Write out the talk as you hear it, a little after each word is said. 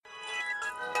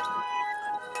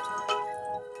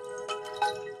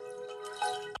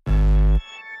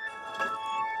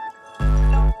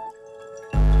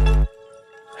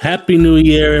Happy New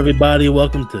Year, everybody.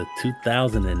 Welcome to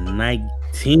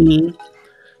 2019.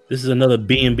 This is another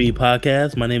B&B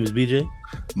podcast. My name is BJ.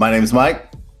 My name is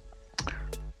Mike.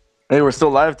 Hey, we're still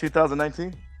live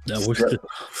 2019? We're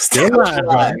still live,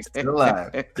 Brian. Still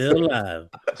live. Still live.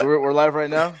 So we're live right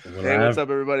now? We're Hey, live. what's up,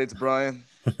 everybody? It's Brian.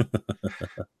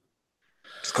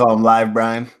 Just call him Live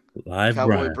Brian. Live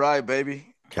Cowboy Brian. Bry, baby.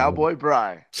 Cowboy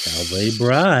Bry. Cowboy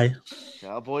Bry.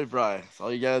 Cowboy Bry. That's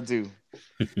all you got to do.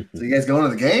 So you guys going to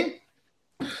the game?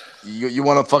 You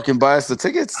want to fucking buy us the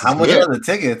tickets? How much are the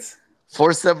tickets?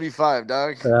 $475,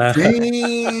 dog.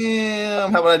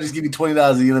 Damn. How about I just give you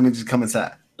 $20 and you let me just come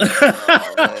inside?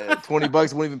 Oh, man.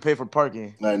 $20 won't even pay for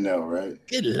parking. I know, right?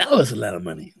 It allows a lot of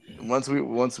money. Once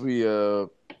we yeah,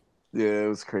 it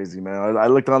was crazy, man. I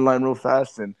looked online real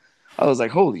fast and I was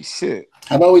like, holy shit.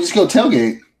 How about we just go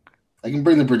tailgate? I can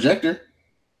bring the projector.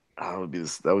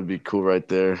 That would be cool right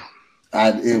there.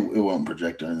 It won't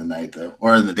project during the night though,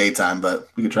 or in the daytime, but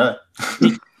we could try.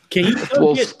 Can you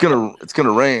Well, it's gonna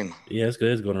rain. Yeah, it's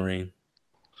good. It's going to rain.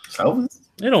 So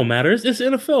It don't matter. It's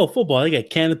NFL football. They got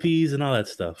canopies and all that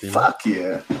stuff. You know? fuck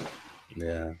yeah.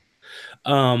 Yeah.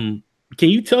 Can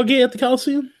you tailgate at the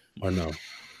Coliseum or no?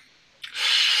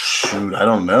 Shoot, I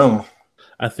don't know.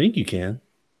 I think you can.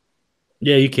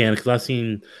 Yeah, you can, because I've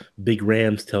seen big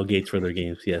Rams tailgates for their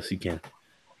games. Yes, you can.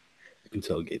 You can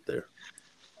tailgate there.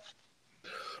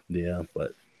 Yeah,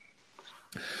 but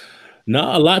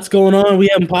no, a lot's going on. We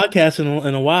haven't podcasted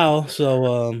in a while,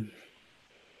 so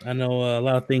I know a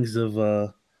lot of things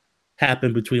have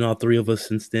happened between all three of us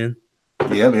since then.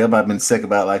 Yep. I've been sick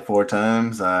about like 4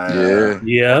 times.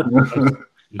 Yeah, I'm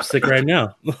sick right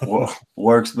now.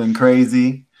 Work's been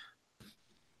crazy.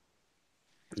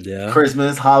 Yeah,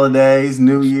 Christmas, holidays,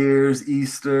 New Year's,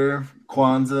 Easter,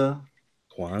 Kwanzaa.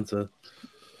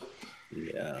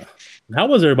 Yeah. How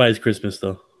was everybody's Christmas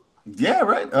though? Yeah,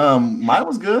 right. Mine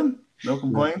was good. No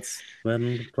complaints. No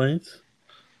complaints?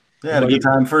 Yeah, had a good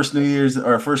time. First New Year's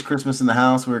or first Christmas in the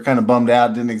house. We were kind of bummed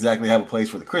out. Didn't exactly have a place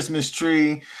for the Christmas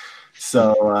tree,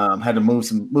 so had to move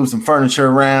some furniture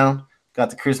around. Got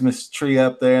the Christmas tree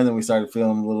up there, and then we started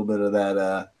feeling a little bit of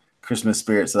that Christmas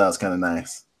spirit. So that was kind of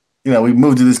nice. You know, we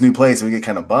moved to this new place, and we get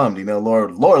kind of bummed. You know,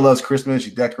 Laura loves Christmas.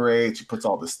 She decorates. She puts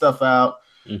all this stuff out.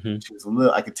 Mm-hmm. She was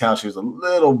I could tell she was a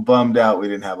little bummed out we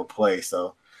didn't have a place.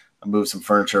 So I moved some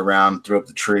furniture around, threw up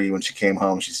the tree. When she came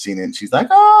home, she's seen it, and she's like,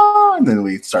 "Oh!" And then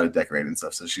we started decorating and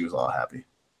stuff. So she was all happy.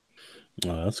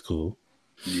 Oh, that's cool.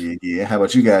 Yeah. How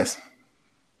about you guys?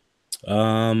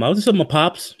 I was just at my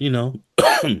pops. You know,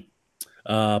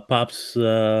 pops.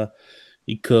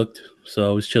 He cooked,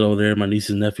 so I was chill over there. My nieces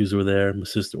and nephews were there.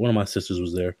 One of my sisters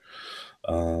was there.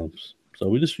 So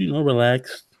we just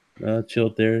relaxed,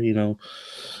 chilled there. You know,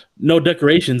 no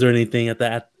decorations or anything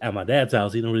at my dad's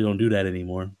house. He don't do that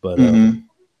anymore. But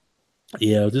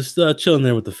yeah, just chilling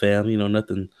there with the fam. You know,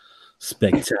 nothing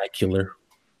spectacular.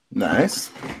 Nice.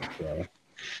 So,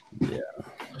 yeah.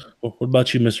 Well, what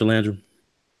about you, Mr. Landrum?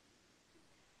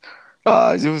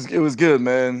 It was good,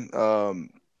 man.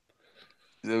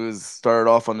 It was started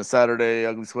off on the Saturday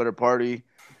ugly sweater party,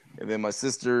 and then my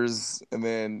sisters, and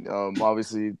then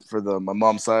obviously for my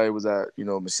mom's side was at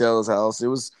Michelle's house. It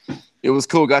was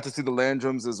cool. Got to see the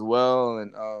Landrums as well,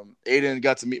 and Aiden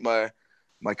got to meet my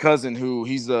cousin, who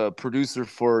he's a producer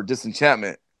for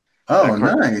Disenchantment. Oh,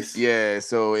 nice. Yeah,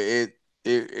 so it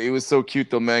was so cute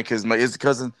though, man, because his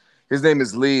cousin, his name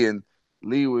is Lee, and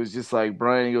Lee was just like,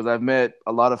 Brian, he goes, I've met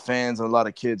a lot of fans and a lot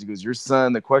of kids. He goes, your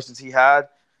son, the questions he had,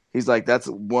 he's like, that's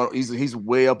one. He's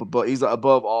way up above. He's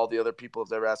above all the other people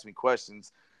that's ever asked me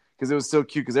questions, because it was so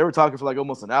cute. Because they were talking for like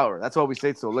almost an hour. That's why we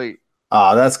stayed so late.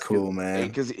 Oh, that's cool, man.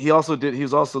 Because he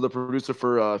was also the producer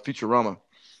for Futurama.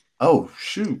 Oh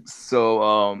shoot!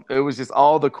 So it was just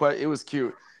all the it was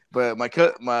cute. But my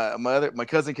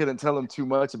cousin couldn't tell him too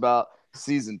much about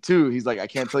season 2. He's like, I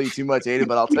can't tell you too much, Aiden,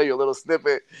 but I'll tell you a little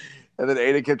snippet. And then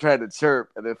Aiden kept trying to chirp,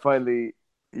 and then finally,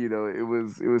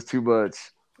 it was too much.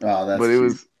 Oh, that's. But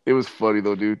cute. It was funny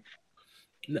though, dude.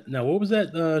 Now, what was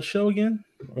that show again?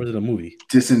 Or is it a movie?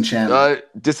 Disenchantment.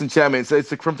 Disenchantment.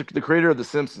 It's from the creator of The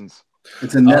Simpsons.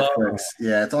 It's a Netflix.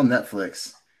 Yeah, it's on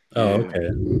Netflix. Oh, Yeah. okay.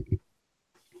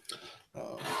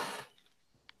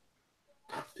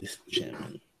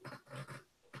 Disenchantment.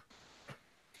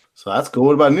 So that's cool.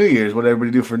 What about New Year's? What did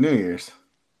everybody do for New Year's?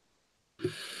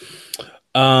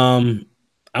 I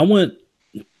went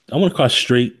across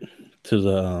street to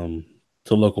the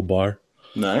local bar.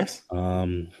 Nice.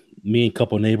 Me and a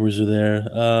couple of neighbors were there.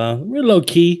 We're low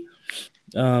key.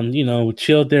 We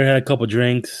chilled there, had a couple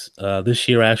drinks. This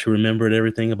year I actually remembered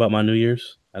everything about my New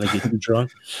Year's. I didn't get too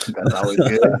drunk. That's always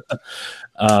good.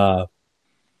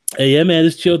 Hey, yeah, man,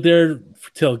 just chilled there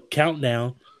till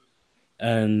countdown.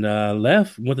 and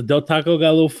left. Went to Del Taco, got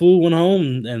a little food, went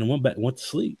home, and went to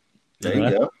sleep. There you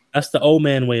go. That's the old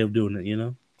man way of doing it, you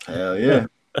know. Hell yeah.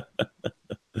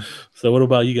 So, what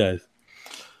about you guys?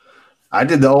 I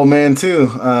did the old man too.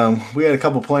 We had a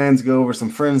couple plans to go over some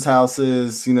friends'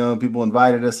 houses. You know, people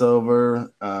invited us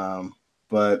over,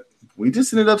 but we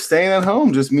just ended up staying at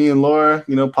home. Just me and Laura.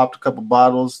 You know, popped a couple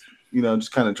bottles. You know,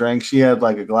 just kind of drank. She had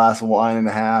like a glass of wine and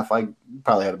a half. I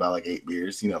probably had about like 8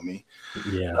 beers. You know me.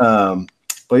 Yeah.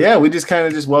 But yeah, we just kind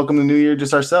of just welcomed the new year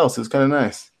just ourselves. It was kind of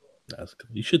nice. That's good.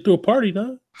 You should throw a party,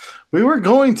 dog. We were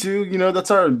going to, you know,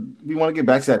 we want to get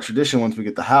back to that tradition once we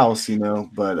get the house, you know,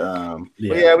 but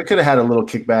yeah, we could have had a little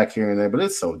kickback here and there, but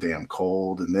it's so damn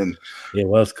cold. And then it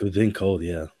was then cold,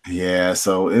 yeah. Yeah,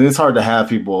 so and it's hard to have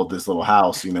people at this little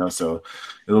house, you know, so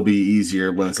it'll be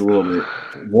easier when it's a little bit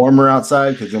warmer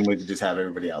outside because then we can just have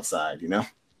everybody outside, you know.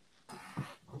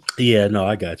 Yeah, no,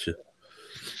 I got you.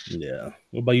 Yeah.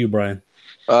 What about you, Brian?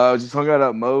 Just hung out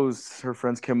at Mo's. Her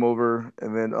friends came over,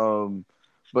 and then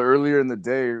but earlier in the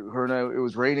day, her and I, it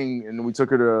was raining, and we took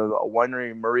her to a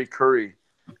winery, Marie Curie,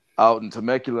 out in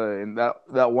Temecula, and that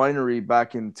winery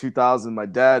back in 2000. My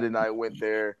dad and I went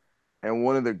there, and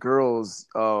one of the girls,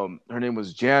 her name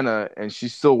was Jana, and she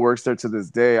still works there to this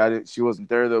day. She wasn't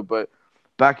there though, but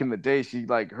back in the day, she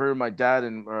like her and my dad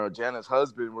and Jana's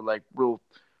husband were like real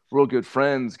good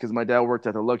friends because my dad worked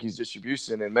at the Lucky's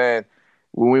Distribution, and man.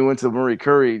 When we went to Marie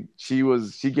Curie, she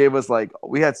gave us like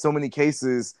we had so many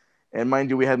cases, and mind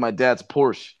you, we had my dad's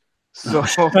Porsche, so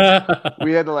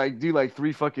we had to like do like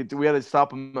 3 fucking. We had to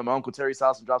stop him at my Uncle Terry's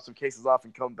house and drop some cases off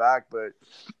and come back. But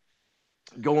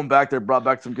going back there brought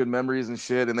back some good memories and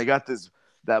shit. And they got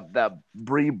that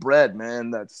brie bread,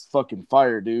 man, that's fucking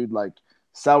fire, dude. Like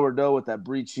sourdough with that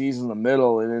brie cheese in the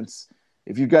middle, and it's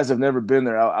if you guys have never been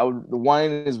there, the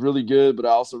wine is really good, but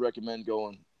I also recommend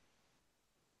going.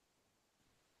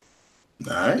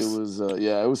 Nice. It was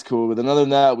it was cool. But then other than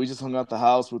that, we just hung out the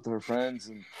house with her friends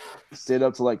and stayed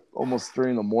up to like almost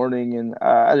 3 a.m. And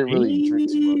I didn't really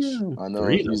drink too much. I know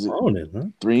 3 a.m, huh?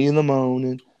 3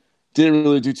 a.m. Didn't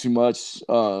really do too much.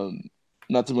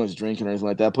 Not too much drinking or anything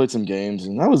like that. Played some games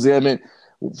and that was it. I mean,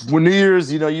 when New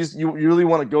Year's, you know, you really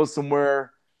want to go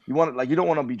somewhere. You want you don't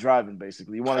want to be driving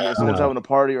basically. You want to go someone's having a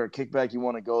party or a kickback. You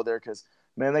want to go there because.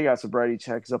 Man, they got sobriety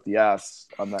checks up the ass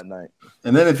on that night.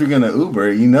 And then if you're going to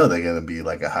Uber, you know they're going to be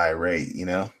like a high rate, you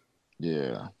know?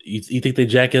 Yeah. You think they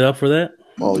jack it up for that?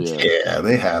 Oh, yeah. Yeah,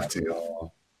 they have to.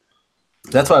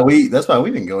 That's why we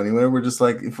didn't go anywhere. We're just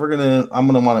like, I'm going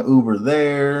to want to Uber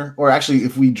there. Or actually,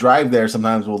 if we drive there,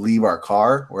 sometimes we'll leave our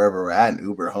car wherever we're at and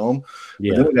Uber home.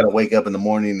 Yeah. But then we got to wake up in the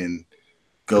morning and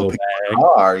go pick our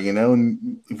car, you know?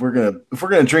 And if we're going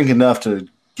to drink enough to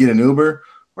get an Uber,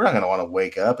 we're not going to want to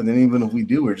wake up. And then even if we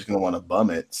do, we're just going to want to bum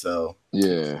it. So,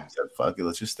 yeah. Said, fuck it,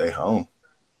 let's just stay home.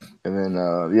 And then,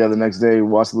 the next day, we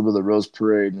watched a little bit of the Rose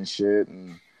Parade and shit.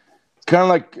 And it's kind of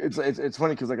like, it's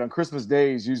funny because, like, on Christmas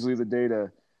Day is usually the day to,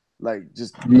 like,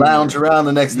 just lounge around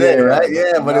the next day, right?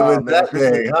 Yeah, but it was that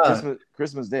day, huh?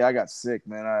 Christmas Day, I got sick,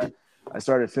 man. I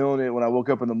started feeling it when I woke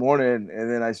up in the morning,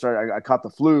 and then I caught the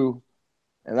flu.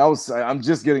 And I'm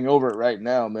just getting over it right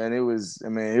now, man. It was a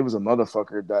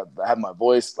motherfucker that I had my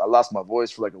voice. I lost my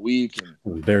voice for like a week.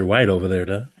 And very white over there,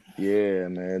 though. Yeah,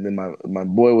 man. Then my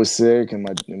boy was sick, and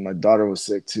my daughter was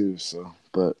sick too. So,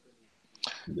 but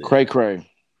cray.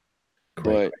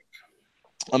 But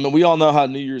I mean, we all know how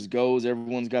New Year's goes.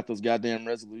 Everyone's got those goddamn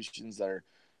resolutions that are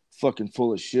fucking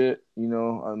full of shit. You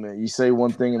know, I mean, you say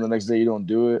one thing and the next day you don't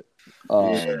do it.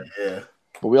 Yeah.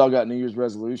 But we all got New Year's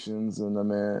resolutions, and I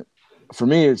mean. For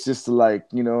me, it's just like,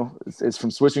 you know, it's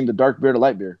from switching to dark beer to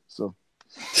light beer. So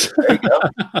there you go.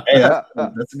 Hey,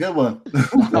 that's a good one.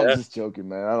 I'm just joking,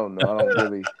 man. I don't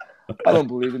know. I don't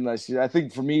believe in that shit. I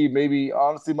think for me, maybe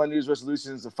honestly, my New Year's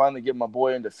resolution is to finally get my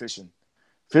boy into fishing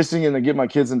and to get my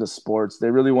kids into sports.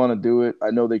 They really want to do it.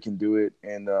 I know they can do it.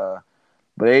 And,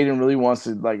 but Aiden really wants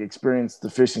to like experience the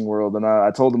fishing world. And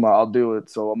I told him I'll do it.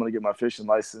 So I'm going to get my fishing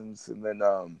license and then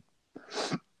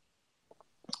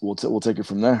we'll take it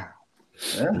from there.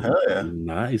 Yeah, hell yeah.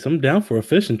 Nice. I'm down for a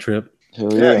fishing trip.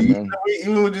 Hell yeah, man.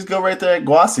 Even we just go right there at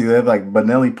Guasi. They have like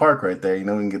Benelli Park right there. You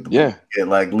know, we can get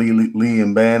like Lee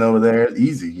and Ben over there.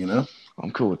 Easy, you know.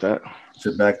 I'm cool with that.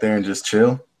 Sit back there and just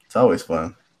chill. It's always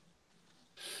fun.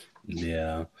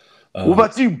 Yeah. What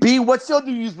about you, B? What's your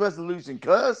New Year's resolution,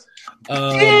 cuz?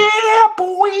 Yeah,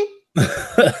 boy.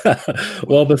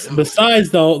 Well, besides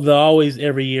the always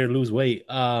every year lose weight,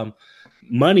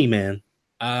 money, man.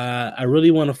 I really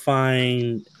want to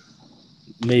find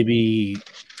maybe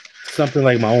something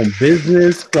like my own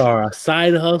business or a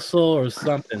side hustle or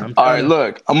something. All right,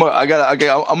 look, I'm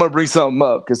gonna bring something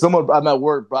up because someone I'm at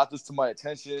work brought this to my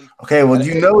attention. Okay, well,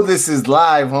 you know this is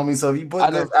live, homie. So if you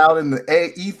put this out in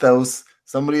the ethos,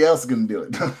 somebody else is gonna do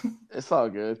it. It's all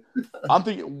good. I'm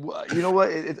thinking, you know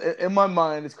what? In my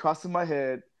mind, it's crossing my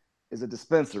head is a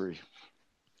dispensary.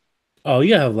 Oh,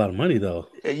 you gotta have a lot of money though.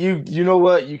 You know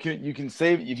what? You can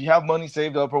save if you have money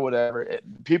saved up or whatever.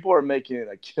 People are making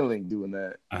a killing doing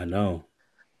that. I know,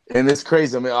 and it's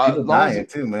crazy. I mean, people dying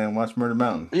too, man. Watch Murder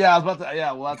Mountain. Yeah, I was about to.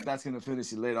 Yeah, well, that's gonna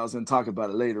finish it later. I was gonna talk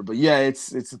about it later, but yeah,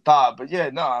 it's a thought. But yeah,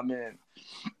 no, I mean,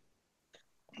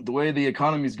 the way the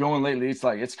economy's going lately, it's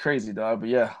like it's crazy, dog. But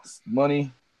yeah,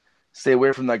 money. Stay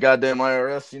away from that goddamn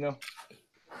IRS, you know.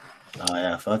 Oh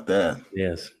yeah, fuck that.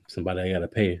 Yes, somebody I gotta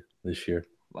pay this year.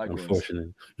 Likewise.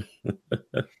 Unfortunately.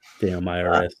 Damn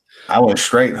IRS. I went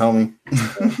straight, homie.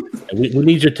 we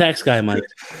need your tax guy, Mike.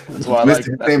 That's why I like.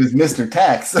 His name is Mr.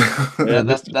 Tax. Yeah,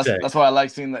 that's why I like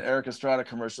seeing the Eric Estrada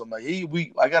commercial. I'm like, hey,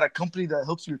 I got a company that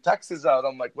helps your taxes out.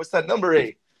 I'm like, what's that number,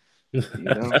 A? You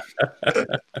know?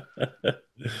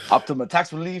 Optima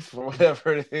Tax Relief or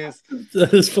whatever it is.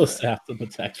 It's supposed to Optima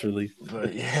Tax Relief.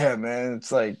 But yeah, man,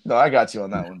 it's like, no, I got you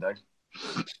on that one, Doug.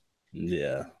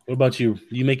 Yeah. What about you?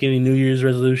 You make any New Year's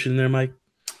resolution there, Mike?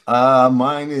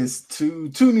 Mine is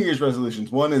two New Year's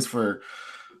resolutions. One is for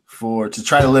to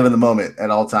try to live in the moment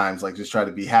at all times, like just try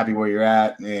to be happy where you're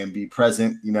at and be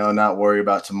present, you know, not worry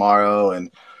about tomorrow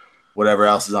and whatever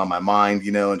else is on my mind,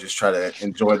 you know, and just try to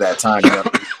enjoy that time. You know?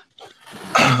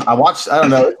 I don't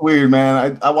know, it's weird,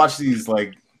 man. I watch these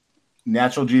like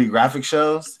Natural Geographic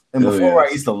shows, and before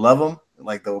I used to love them,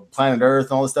 like the Planet Earth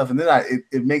and all this stuff, and then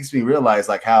it makes me realize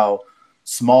like how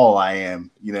small I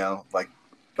am, you know, like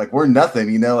we're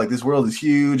nothing, you know, like this world is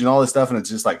huge and all this stuff, and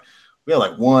it's just like we have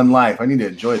like one life. I need to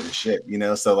enjoy this shit, you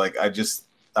know. So like I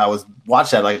was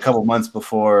watching that like a couple months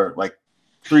before, like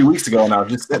 3 weeks ago, and I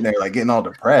was just sitting there like getting all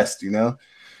depressed, you know.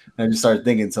 And I just started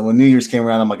thinking. So when New Year's came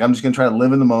around, I'm like, I'm just gonna try to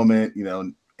live in the moment, you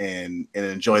know, and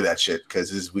enjoy that shit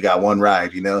because we got one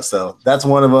ride, you know. So that's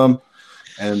one of them.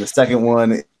 And the second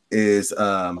one is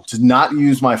to not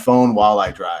use my phone while I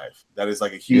drive. That is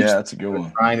like a huge that's a good one.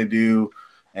 I'm trying to do.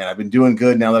 And I've been doing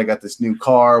good now that I got this new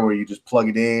car where you just plug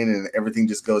it in and everything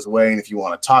just goes away. And if you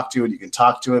want to talk to it, you can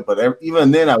talk to it. But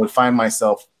even then I would find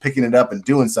myself picking it up and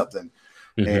doing something.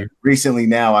 Mm-hmm. And recently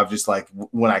now I've just like,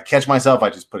 when I catch myself, I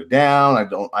just put it down.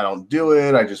 I don't do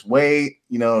it. I just wait,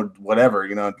 you know, whatever,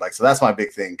 you know, like, so that's my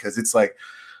big thing. Cause it's like,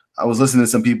 I was listening to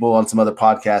some people on some other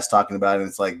podcasts talking about it. And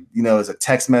it's like, you know, as a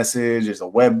text message, as a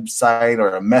website or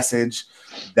a message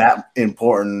that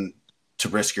important to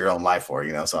risk your own life for,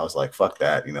 you know? So I was like, fuck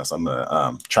that, you know? So I'm going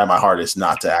to try my hardest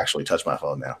not to actually touch my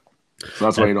phone now. So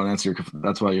that's why you don't answer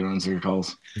your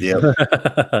calls. Yeah.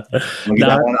 When you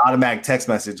got one automatic text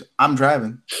message, I'm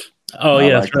driving. Oh,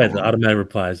 yeah, that's right. The automatic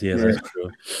replies. Yeah, that's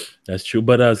true. That's true.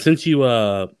 But since you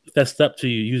fessed up to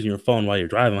you using your phone while you're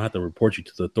driving, I'll have to report you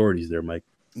to the authorities there, Mike.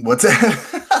 What's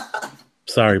that?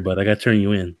 Sorry, but I got to turn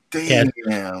you in.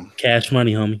 Damn. Cash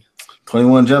money, homie.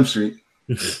 21 Jump Street.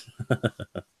 So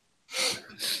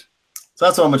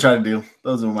that's what I'm going to try to do.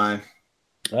 Those are mine.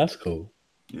 That's cool.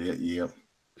 Yeah.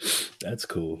 That's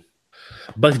cool.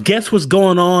 But guess what's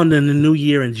going on in the new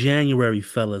year in January,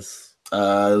 fellas?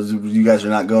 You guys are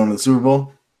not going to the Super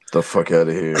Bowl? The fuck out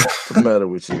of here. What's the matter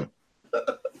with you?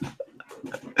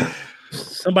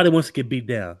 Somebody wants to get beat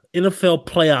down. NFL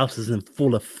playoffs is in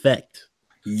full effect.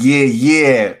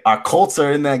 Yeah. Our Colts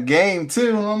are in that game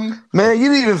too, homie. Man, you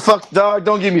didn't even fuck, dog.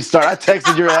 Don't get me started. I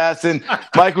texted your ass, and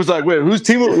Mike was like, "Wait, what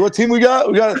team we got? What team we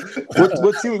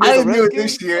got?" I didn't do it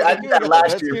this year. I did that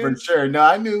last year for sure. No,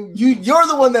 I knew you. You're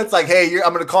the one that's like, "Hey,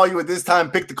 I'm going to call you at this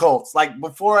time. Pick the Colts." Like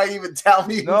before I even tell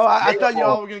me. No, I thought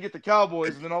y'all were going to get the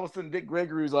Cowboys, and then all of a sudden, Dick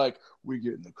Gregory was like, "We're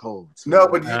getting the Colts." No,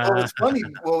 but what's funny?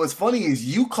 What was funny is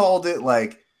you called it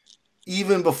like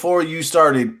even before you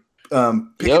started.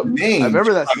 Picking names. I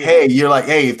remember that. Like, you're like,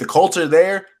 hey, if the Colts are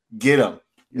there, get them.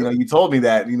 You know, you told me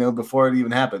that, you know, before it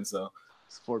even happened. So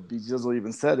before B Jizzle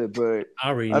even said it, but I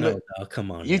already know.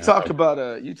 Come on, you talk about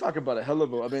a hell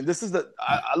of a. I mean, this is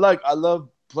I love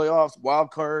playoffs, wild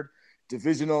card,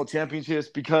 divisional championships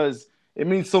because it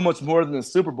means so much more than the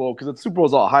Super Bowl because the Super Bowl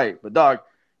is all hype. But dog,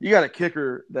 you got a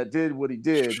kicker that did what he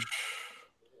did.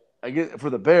 I get for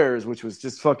the Bears, which was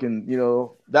just fucking, you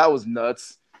know, that was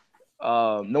nuts.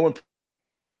 No one,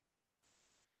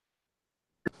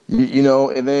 you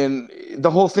know, and then the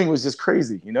whole thing was just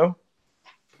crazy, you know.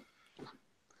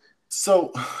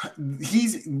 So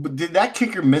did that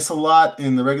kicker miss a lot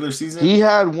in the regular season? He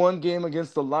had one game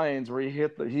against the Lions where he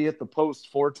hit the post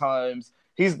 4 times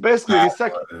He's basically his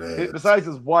second. What it is. Besides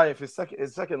his wife, his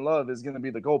second love is going to be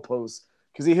the goalpost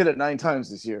because he hit it 9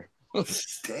 times this year.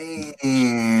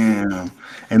 Damn.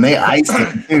 And they iced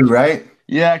him too, right?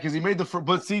 Yeah, because he made the first.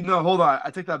 But see, no, hold on.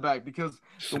 I take that back because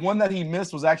the one that he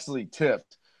missed was actually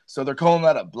tipped. So they're calling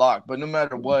that a block. But no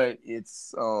matter what, it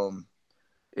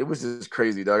was just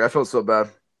crazy, dog. I felt so bad.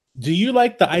 Do you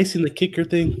like the icing the kicker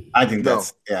thing? I think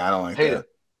that's I don't like Hate that. it.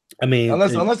 I mean,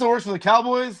 Unless it works for the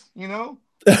Cowboys, you know.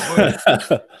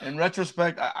 But in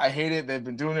retrospect, I hate it. They've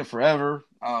been doing it forever.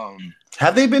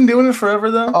 Have they been doing it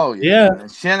forever though? Oh Yeah. Man.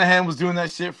 Shanahan was doing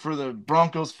that shit for the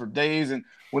Broncos for days, and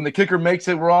when the kicker makes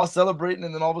it, we're all celebrating,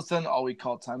 and then all of a sudden, we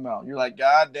call timeout. You're like,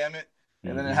 God damn it,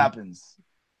 and then it happens.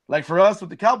 Like for us with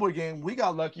the Cowboy game, we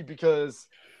got lucky because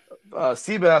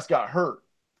Seabass got hurt,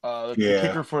 the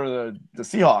kicker for the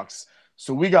Seahawks.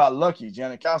 So we got lucky,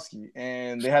 Janikowski,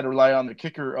 and they had to rely on the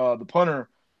kicker, the punter,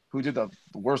 who did the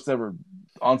worst ever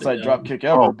onside drop kick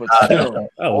ever. But still,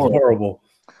 that was horrible.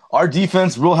 Our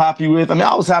defense, real happy with. I mean,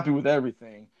 I was happy with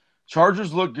everything.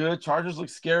 Chargers look good. Chargers look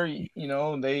scary. You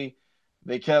know, and they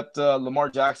kept Lamar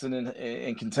Jackson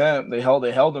in contempt. They held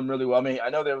him really well. I mean, I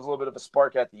know there was a little bit of a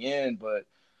spark at the end, but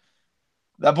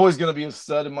that boy's gonna be a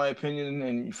stud in my opinion,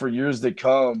 and for years to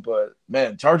come. But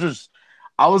man, Chargers.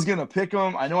 I was gonna pick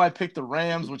them. I know I picked the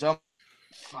Rams, which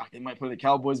they might play the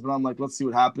Cowboys, but I'm like, let's see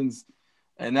what happens.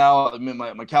 And now I mean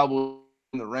my Cowboys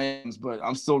and the Rams, but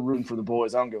I'm still rooting for the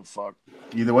boys. I don't give a fuck.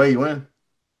 Either way, you win.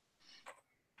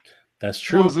 That's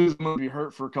true. I'm gonna be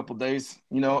hurt for a couple days,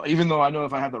 you know. Even though I know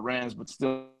if I have the Rams, but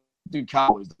still, dude,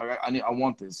 Cowboys. I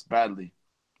want this badly.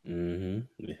 Mm-hmm.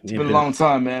 It's been a long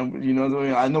time, man. You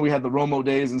know, I know we had the Romo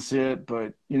days and shit,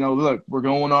 but you know, look, we're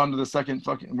going on to the second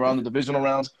we're on the divisional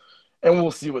rounds. And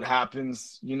we'll see what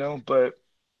happens, you know. But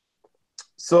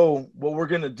so what we're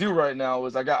gonna do right now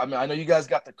is I know you guys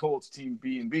got the Colts team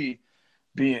B and B,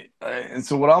 and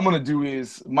so what I'm gonna do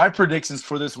is my predictions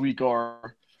for this week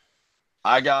are,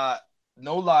 I got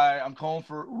no lie, I'm calling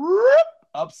for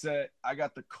upset. I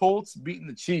got the Colts beating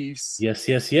the Chiefs. Yes.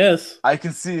 I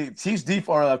can see Chiefs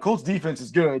Colts defense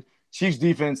is good. Chiefs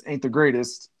defense ain't the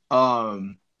greatest.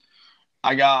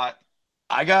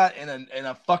 I got in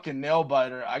a fucking nail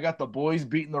biter. I got the boys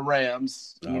beating the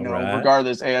Rams. Right.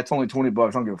 Regardless, hey, that's only $20.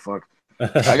 I don't give a fuck.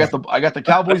 I got the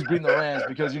Cowboys beating the Rams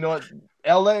because you know what?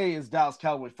 LA is Dallas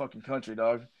Cowboy fucking country,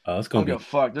 dog. Oh, it's gonna be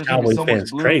fuck. There's Cowboy gonna be so fans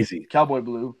much blue, crazy. Cowboy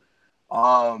blue.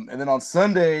 And then on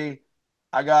Sunday,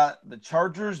 I got the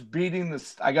Chargers beating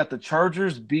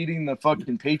the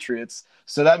fucking Patriots.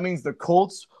 So that means the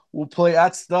Colts will play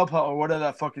at StubHub or whatever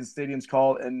that fucking stadium's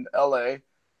called in LA.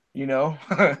 You know,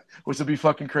 which would be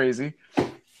fucking crazy.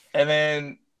 And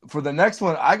then for the next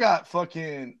one, I got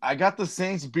the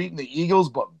Saints beating the Eagles,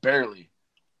 but barely.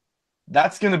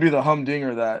 That's going to be the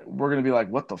humdinger that we're going to be like,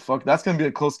 what the fuck? That's going to be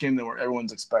a close game that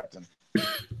everyone's expecting.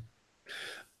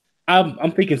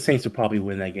 I'm thinking Saints will probably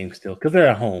win that game still because they're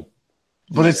at home.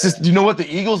 But it's just, you know what? The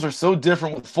Eagles are so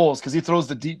different with Foles because he throws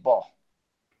the deep ball.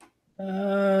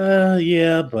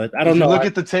 Yeah, but I don't know. Look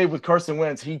at the tape with Carson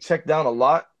Wentz. He checked down a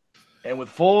lot. And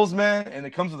with Foles, man, and it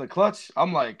comes with a clutch,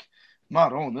 I'm like,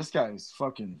 Maron, this guy is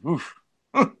fucking oof.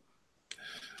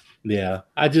 Yeah,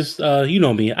 I just you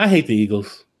know me, I hate the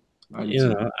Eagles. I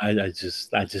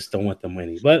just don't want them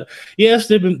winning. But yes,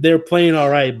 they're playing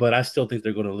all right, but I still think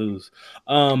they're going to lose.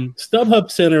 StubHub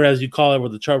Center, as you call it, where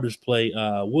the Chargers play,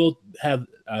 will have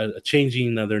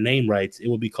changing their name rights. It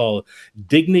will be called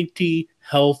Dignity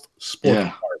Health Sports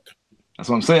Park. That's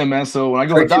what I'm saying, man. So when I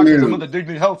go to the doctors, I'm at the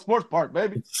Dignity Health Sports Park,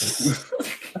 baby.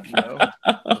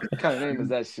 What kind of name is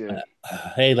that shit?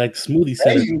 Hey, like Smoothie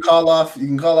Center. Hey, you can call off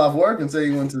work and say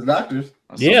you went to the doctors.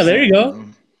 Yeah, there you go.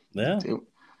 Yeah.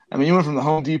 I mean, you went from the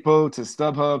Home Depot to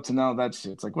StubHub to now that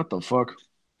shit. It's like, what the fuck?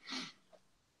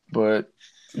 But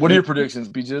what are your predictions,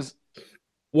 BJs?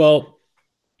 Well,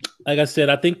 like I said,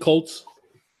 I think Colts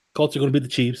are going to beat the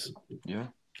Chiefs. Yeah.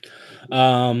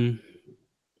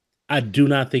 I do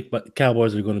not think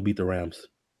Cowboys are going to beat the Rams.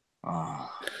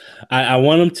 I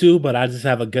want them to, but I just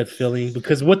have a gut feeling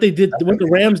because what the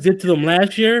Rams did to them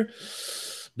last year,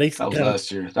 that was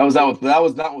last year. That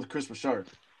was not with Chris Richard.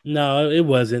 No, it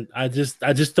wasn't. I just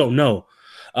don't know.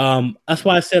 That's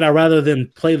why I said I'd rather than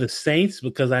play the Saints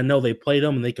because I know they play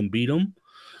them and they can beat them.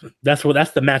 That's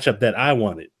the matchup that I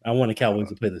wanted. I wanted Cowboys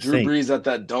to play the Saints. Drew Brees at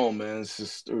that dome, man. It's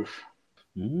just oof.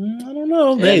 I don't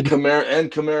know. And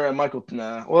Kamara and Michael.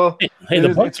 Nah. Well, hey, the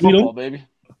Bucks beat them, baby.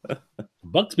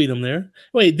 Bucks beat them there.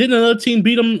 Wait, didn't another team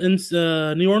beat them in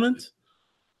New Orleans?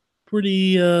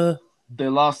 Pretty. They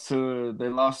lost to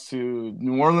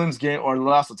New Orleans game, or they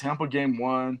lost to Tampa game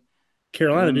 1.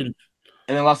 Carolina didn't.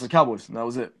 And then lost to the Cowboys. And that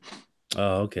was it.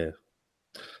 Oh, okay.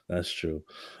 That's true.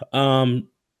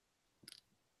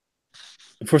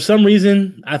 For some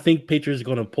reason, I think Patriots are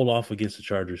going to pull off against the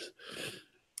Chargers.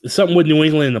 It's something with New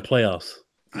England in the playoffs.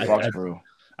 I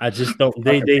just don't. But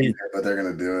they're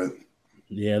going to do it.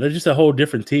 Yeah, they're just a whole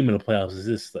different team in the playoffs.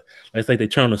 It's like they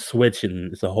turn a switch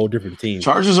and it's a whole different team.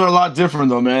 Chargers are a lot different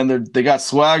though, man. They got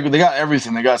swag, they got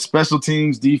everything. They got special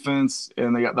teams, defense,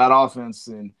 and they got that offense.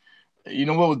 And you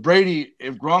know what? With Brady,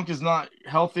 if Gronk is not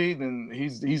healthy, then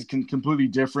he's completely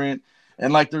different.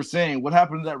 And like they're saying, what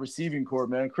happened to that receiving corps,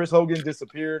 man? Chris Hogan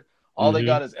disappeared. All they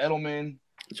got is Edelman.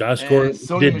 Josh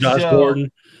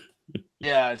Gordon.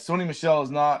 Yeah, Sony Michel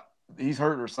is not – he's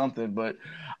hurt or something. But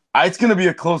it's going to be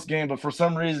a close game. But for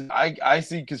some reason, I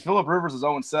see – because Phillip Rivers is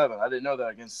 0-7. I didn't know that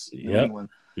against New England.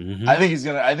 Mm-hmm. I think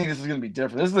this is going to be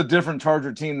different. This is a different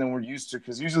Charger team than we're used to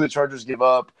because usually the Chargers give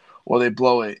up or they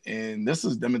blow it. And this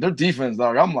is – I mean, their defense,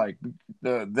 dog. I'm like,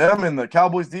 them and the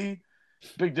Cowboys D,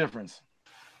 big difference.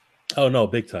 Oh, no,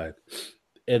 big time.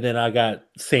 And then I got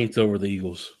Saints over the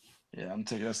Eagles. Yeah, I'm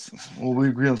taking us. Well, we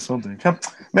agree on something.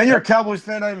 Man, you're a Cowboys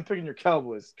fan, not even picking your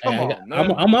Cowboys. Come on,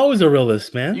 man. I'm always a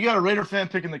realist, man. You got a Raider fan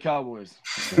picking the Cowboys.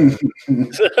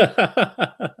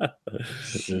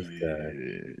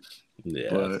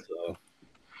 Yeah.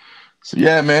 So,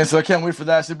 yeah, man. So I can't wait for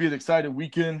that. It should be an exciting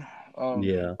weekend.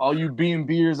 Yeah. All you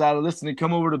beers out of listening,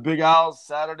 come over to Big Al's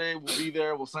Saturday. We'll be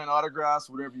there. We'll sign autographs,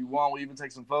 whatever you want. We'll even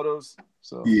take some photos.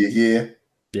 So yeah.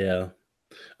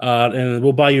 And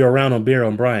we'll buy you a round of beer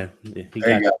on Brian. There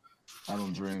you go. I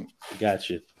don't drink. Got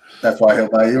you. That's why he'll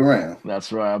buy you a round.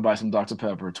 That's right. I'll buy some Dr.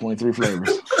 Pepper, 23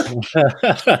 flavors.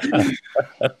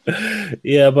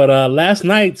 Yeah, but last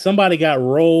night somebody got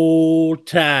Roll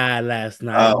Tide last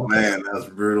night. Oh man, that was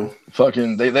brutal.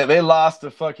 Fucking they lost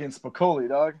to fucking Spicoli,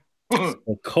 dog.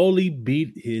 Spicoli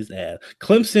beat his ass.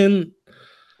 Clemson.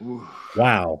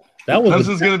 Wow.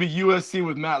 Clemson's gonna be USC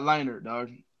with Matt Leinart, dog.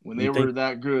 When they were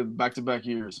that good back-to-back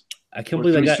years. I can't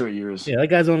believe that guy. Straight years. Yeah, that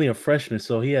guy's only a freshman,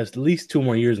 so he has at least 2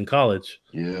 more years in college.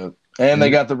 Yeah. And they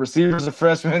got the receivers a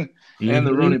freshman and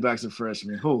the running backs a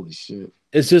freshman. Holy shit.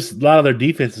 It's just a lot of their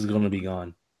defense is going to be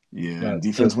gone. Yeah,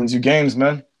 defense wins you games,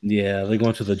 man. Yeah, they're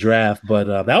going to the draft.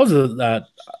 But that was a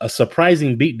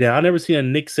surprising beatdown. I've never seen a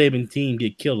Nick Saban team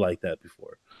get killed like that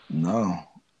before. No.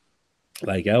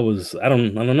 Like I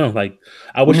don't know. Like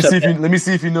I wish. Let me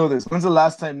see if you know this. When's the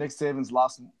last time Nick Saban's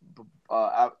lost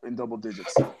in double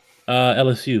digits?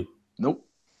 LSU. Nope.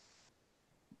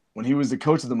 When he was the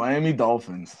coach of the Miami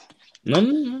Dolphins. No.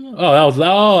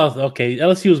 Oh, okay.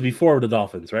 LSU was before the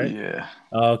Dolphins, right? Yeah.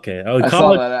 Okay. I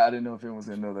saw that. I didn't know if anyone was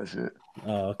gonna know that shit.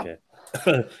 Oh, okay.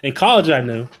 In college, I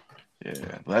knew.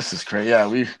 Yeah, that's just crazy. Yeah,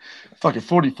 we fucking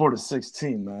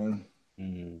 44-16, man.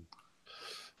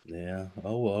 Yeah.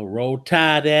 Oh well, Roll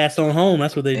Tide ass on home.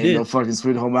 That's what they did. No fucking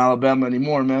Sweet Home Alabama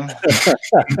anymore, man.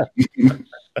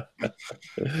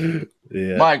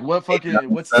 Yeah. Mike, what state is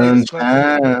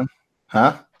Clemson in?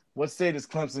 Huh? What state is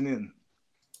Clemson in?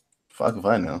 Fuck if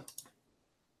I know.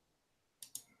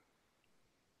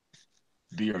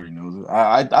 B already knows it.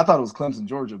 I thought it was Clemson,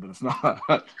 Georgia, but it's not.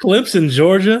 Clemson,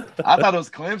 Georgia? I thought it was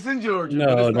Clemson, Georgia.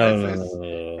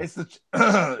 No. It's the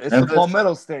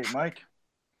Palmetto State, Mike.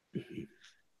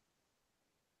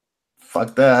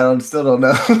 Fuck that. I still don't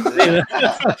know.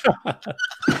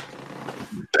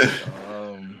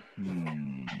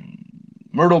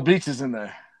 Myrtle Beach is in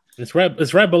there. It's right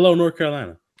below North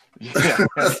Carolina. Yeah.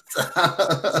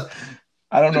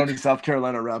 I don't know any South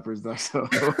Carolina rappers though. So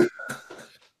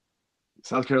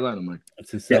South Carolina, Mike.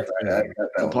 It's in South Carolina.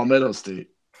 The Palmetto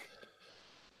State.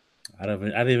 I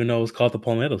didn't even know it was called the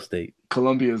Palmetto State.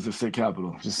 Columbia is the state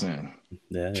capital. Just saying.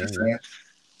 Yeah.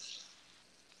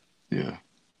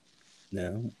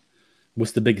 Yeah.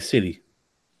 What's the biggest city?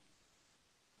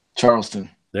 Charleston.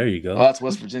 There you go. Oh, that's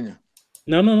West Virginia.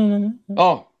 No.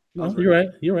 Oh. No, you're right.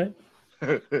 You're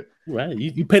right.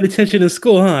 You paid attention in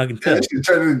school, huh? I can tell. You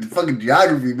turned into fucking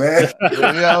geography, man.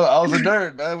 Yeah, I was a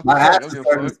nerd, man. My ass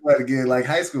started to sweat again, like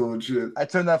high school and shit. I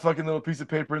turned that fucking little piece of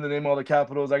paper in the name of all the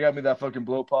capitals. I got me that fucking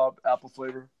blow pop apple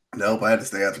flavor. Nope, I had to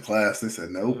stay after class. They said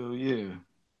nope. Oh yeah.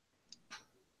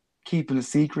 Keeping a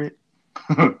secret.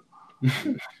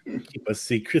 Keep a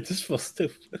secret. This feels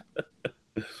stupid.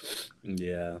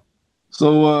 Yeah.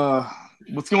 So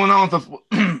what's going on with the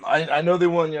I know they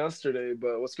won yesterday,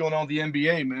 but what's going on with the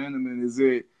NBA, man? I mean, is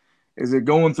it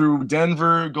going through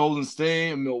Denver, Golden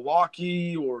State,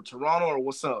 Milwaukee, or Toronto, or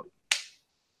what's up?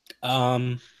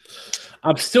 I'm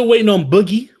still waiting on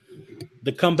Boogie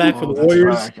to come back for the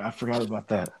Warriors. Right. I forgot about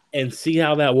that. And see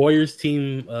how that Warriors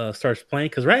team starts playing.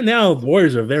 Because right now, the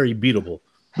Warriors are very beatable.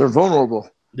 They're vulnerable.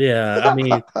 Yeah, I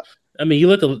mean, you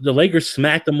look, the Lakers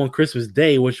smacked them on Christmas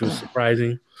Day, which was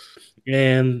surprising.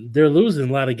 and they're losing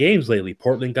a lot of games lately.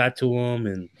 Portland got to them,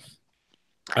 and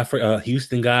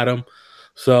Houston got them.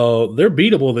 So they're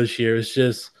beatable this year. It's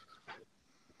just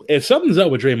if something's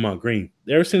up with Draymond Green,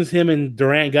 ever since him and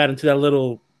Durant got into that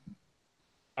little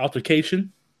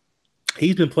altercation,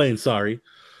 he's been playing sorry.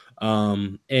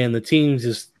 And the team's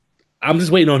just, I'm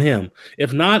just waiting on him.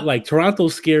 If not, like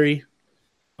Toronto's scary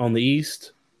on the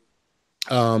East.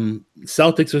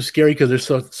 Celtics are scary because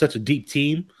they're such a deep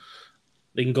team.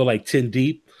 They can go like 10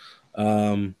 deep.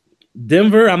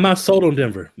 Denver, I'm not sold on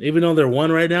Denver. Even though they're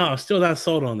 1 right now, I'm still not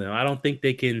sold on them. I don't think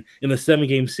they can, in a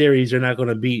 7-game series, they're not going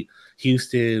to beat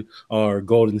Houston or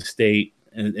Golden State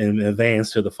and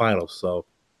advance to the finals. So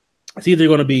it's either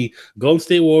going to be Golden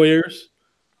State Warriors,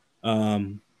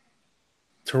 Toronto,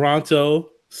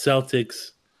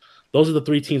 Celtics. Those are the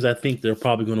 3 teams I think they're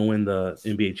probably going to win the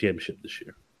NBA championship this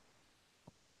year.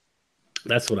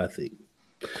 That's what I think.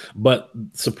 But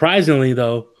surprisingly,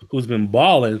 though, who's been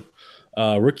balling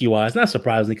rookie-wise, not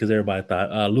surprisingly because everybody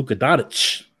thought Luka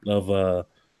Doncic of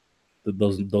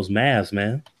those Mavs,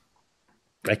 man.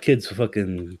 That kid's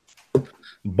fucking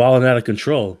balling out of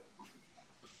control.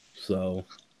 So,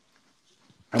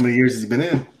 How many years has he been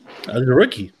in? he's a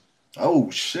rookie. Oh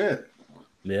shit!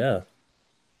 Yeah.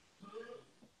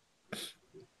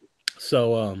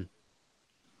 So,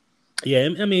 yeah,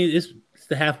 I mean, it's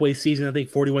the halfway season. I think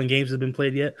 41 games have been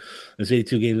played yet. There's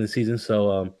 82 games in the season.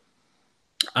 So,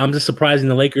 I'm just surprised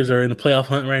the Lakers are in the playoff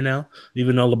hunt right now,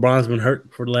 even though LeBron's been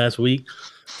hurt for the last week.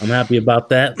 I'm happy about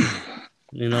that.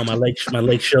 You know, my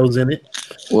lake show's in it.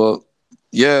 Well,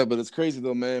 yeah, but it's crazy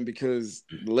though, man, because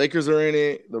the Lakers are in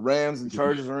it, the Rams and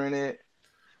Chargers are in it.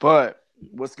 But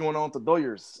what's going on with the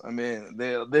Dodgers? I mean,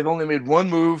 they've only made one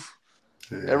move.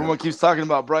 Yeah. Everyone keeps talking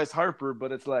about Bryce Harper,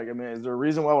 but it's like, I mean, is there a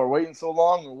reason why we're waiting so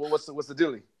long, or what's the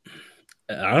dealie?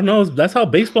 I don't know. That's how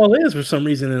baseball is for some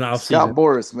reason in the offseason. Scott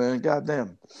Boras, man,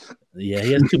 goddamn. Yeah,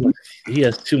 he has too much. He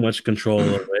has too much control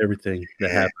over everything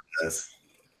that happens. Yes.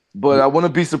 But I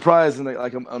wouldn't be surprised in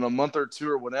like in a month or two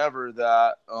or whenever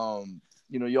that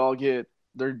y'all get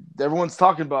everyone's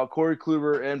talking about Corey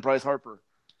Kluber and Bryce Harper.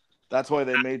 That's why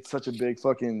they made such a big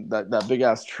fucking that big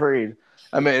ass trade.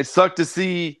 I mean, it sucked to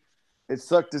see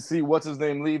what's his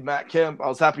name leave, Matt Kemp. I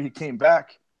was happy he came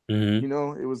back. Mm-hmm. You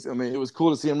know, it was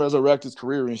cool to see him resurrect his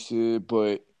career and shit.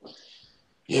 But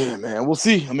yeah, man, we'll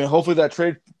see. I mean, hopefully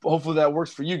that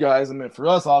works for you guys. I mean, for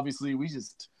us, obviously, who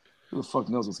the fuck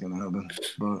knows what's gonna happen?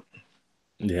 But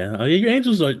yeah, your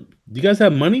Angels are. Do you guys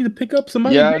have money to pick up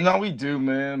somebody? Yeah, no, we do,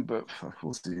 man. But fuck,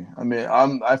 we'll see. I mean,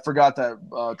 I forgot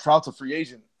that Trout's a free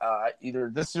agent. Either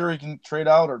this year he can trade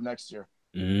out or next year.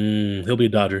 He'll be a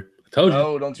Dodger. I told you.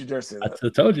 Oh, don't you dare say that. I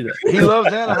told you that. He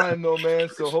loves Anaheim, though, man.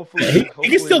 So hopefully he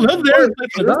can still live there.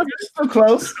 The Dodgers. So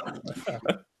close.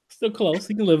 Still close.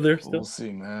 He can live there. Still. We'll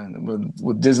see, man.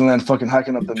 With Disneyland fucking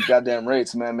hiking up them goddamn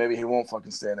rates, man, maybe he won't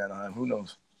fucking stay in Anaheim. Who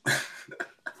knows?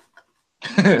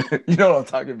 You know what I'm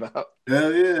talking about?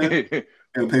 Hell yeah.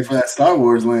 Gotta pay for that Star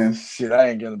Wars land. Shit, I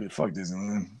ain't gonna be fuck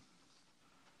Disneyland.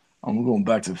 I'm going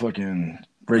back to fucking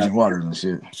Raging Waters and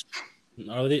shit.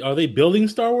 Are they building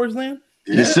Star Wars land?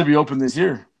 Yeah. It should be open this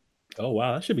year. Oh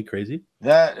wow, that should be crazy.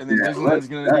 That and then Yeah, Disneyland's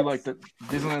gonna do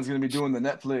Disneyland's gonna be doing the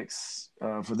Netflix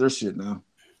for their shit now.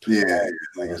 Yeah,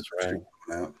 That's right.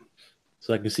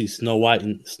 So I can see Snow White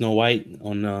on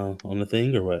the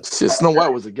thing or what? Shit, Snow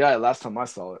White was a guy last time I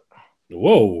saw it.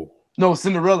 Whoa. No,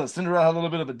 Cinderella. Cinderella had a little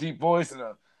bit of a deep voice and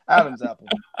a Adam's apple.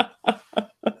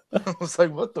 I was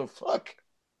like, what the fuck?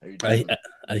 How you doing?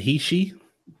 Ahishi?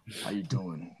 How you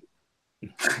doing?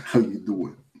 How you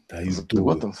doing? How you doing?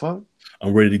 What the fuck?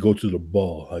 I'm ready to go to the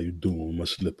bar. How you doing? My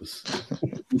slippers.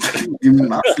 Give me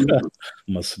my slippers.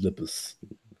 My slippers.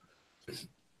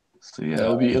 So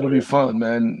yeah, it'll be fun,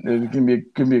 man. It can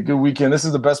be a good weekend. This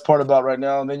is the best part about right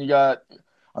now. And then you got,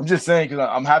 I'm just saying because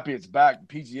I'm happy it's back.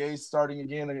 PGA's starting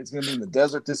again. And it's gonna be in the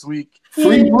desert this week.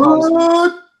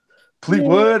 Fleetwood,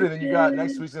 and then you got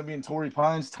next week's gonna be in Torrey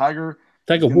Pines. Tiger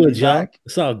Woods, y'all.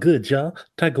 It's all good, y'all.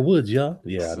 Tiger Woods, y'all.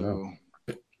 Yeah, I know.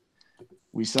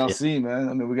 We shall see, man.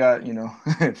 I mean, we got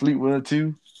Fleetwood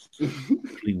too.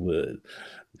 Fleetwood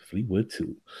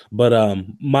too. But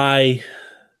my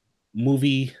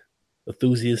movie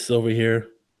enthusiasts over here,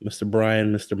 Mr.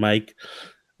 Brian, Mr. Mike.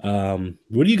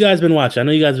 What have you guys been watching? I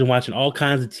know you guys have been watching all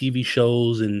kinds of TV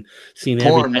shows and seeing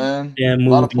porn, every man. movie, a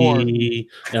lot of porn. and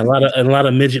a lot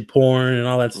of midget porn and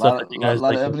all that stuff. A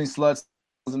lot of Ebony Sluts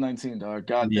 2019, dog.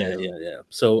 God damn. Yeah.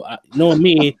 So knowing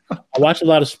me, I watch a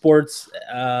lot of sports.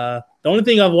 The only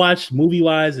thing I've watched movie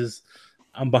wise is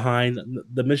I'm behind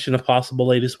the Mission Impossible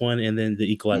latest one and then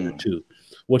the Equalizer 2,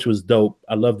 which was dope.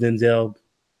 I love Denzel.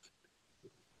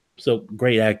 So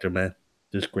great actor, man.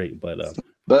 Just great. But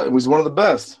That was one of the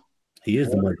best. He is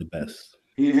one of the best.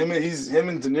 He's him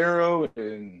and De Niro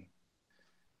and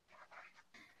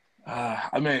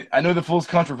I mean, I know the Fool's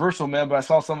controversial, man, but I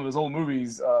saw some of his old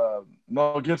movies.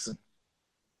 Mel Gibson.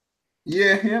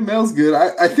 Yeah, Mel's good.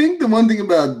 I think the one thing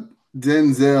about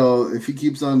Denzel, if he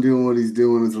keeps on doing what he's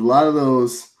doing, is a lot of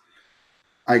those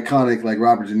iconic, like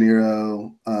Robert De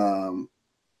Niro,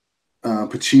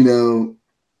 Pacino,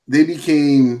 they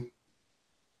became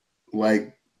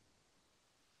like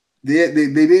they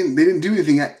didn't do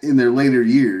anything in their later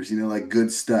years, like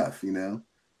good stuff,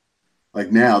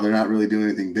 Like now they're not really doing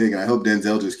anything big. And I hope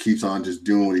Denzel just keeps on just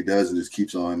doing what he does and just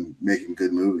keeps on making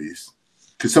good movies.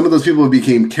 Because some of those people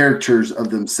became characters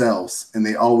of themselves and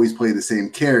they always play the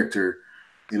same character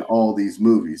in all these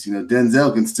movies.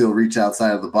 Denzel can still reach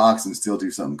outside of the box and still do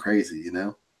something crazy,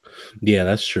 Yeah,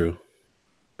 that's true.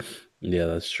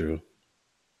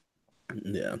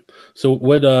 Yeah. So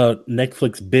what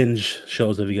Netflix binge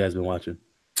shows have you guys been watching?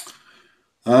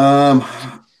 I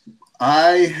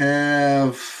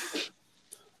have.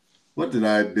 What did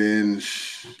I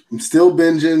binge? I'm still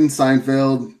binging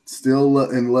Seinfeld. Still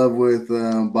in love with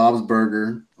Bob's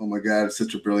Burger. Oh my God, it's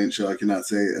such a brilliant show. I cannot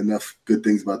say enough good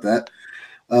things about that.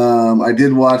 I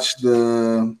did watch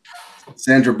the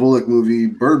Sandra Bullock movie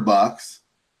Bird Box,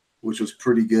 which was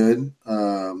pretty good.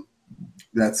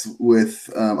 That's with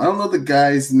I don't know the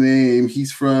guy's name.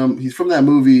 He's from that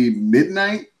movie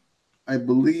Midnight, I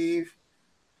believe.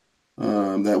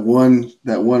 That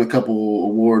won a couple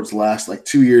awards last like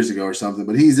 2 years ago or something,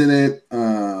 but he's in it.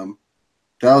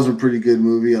 That was a pretty good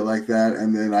movie. I like that.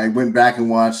 And then I went back and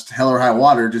watched Hell or High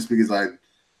Water just because I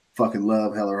fucking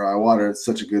love Hell or High Water. It's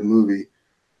such a good movie.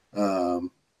 But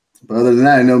other than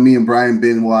that, I know me and Brian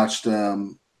Ben watched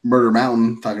Murder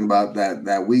Mountain, talking about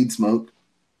that weed smoke.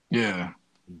 Yeah.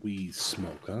 Weed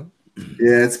smoke, huh?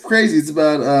 Yeah, it's crazy. It's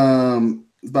about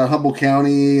Humboldt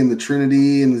County and the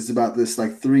Trinity, and it's about this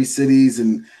like 3 cities,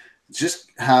 and just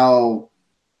how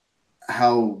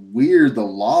weird the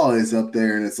law is up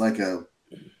there, and it's like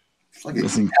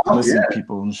missing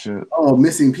people and shit. Oh,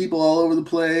 missing people all over the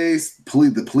place.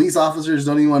 The police officers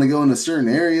don't even want to go into certain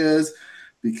areas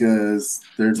because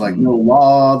there's like no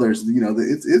law. There's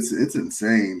it's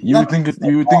insane. You would think it's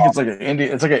like an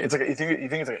Indian. It's like you think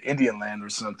it's like an Indian land or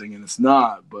something, and it's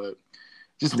not, but.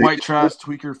 Just white trash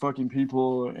tweaker fucking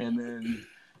people, and then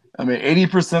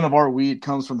 80% of our weed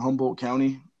comes from Humboldt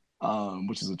County,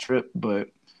 which is a trip. But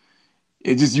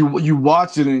it just you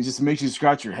watch it and it just makes you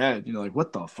scratch your head. Like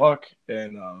what the fuck?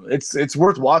 And it's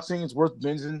worth watching. It's worth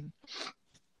binging.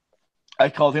 I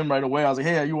called him right away. I was like,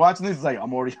 "Hey, are you watching this?" He's like,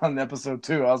 "I'm already on episode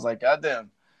 2." I was like, "God damn."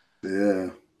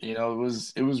 Yeah. It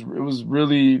was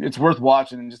really it's worth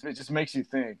watching, and it just makes you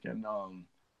think. And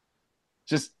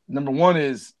just number one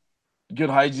is. Good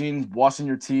hygiene, washing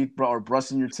your teeth, or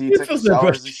brushing your teeth, taking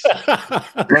showers.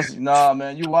 Nah,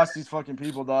 man, you watch these fucking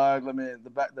people, dog.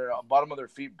 The bottom of their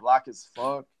feet black as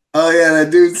fuck. Oh yeah, that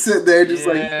dude sit there just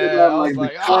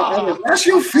brush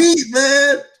your feet,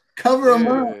 man. Cover them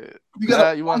up.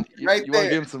 You want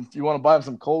to buy him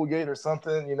some Colgate or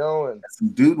something, and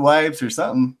some dude wipes or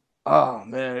something. Oh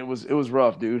man, it was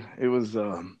rough, dude. It was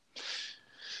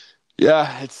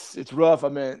yeah, it's rough.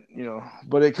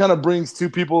 But it kind of brings 2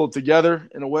 people together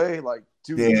in a way, like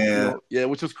 2.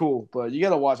 Which was cool. But you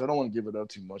gotta watch. I don't want to give it up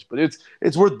too much, but it's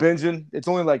worth binging. It's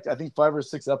only like I think 5 or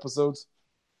 6 episodes,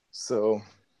 so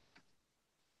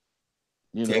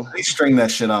they string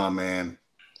that shit on, man.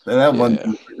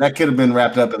 That could have been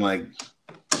wrapped up in like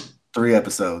 3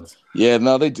 episodes. Yeah,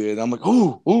 no, they did. I'm like,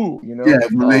 ooh, Yeah,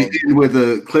 when they end with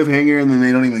a cliffhanger and then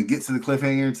they don't even get to the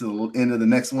cliffhanger to the end of the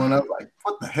next one. I was like,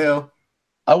 what the hell?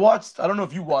 I don't know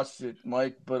if you watched it,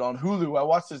 Mike, but on Hulu, I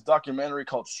watched this documentary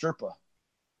called Sherpa.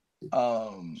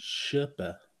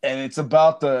 Sherpa. And it's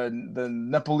about the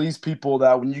Nepalese people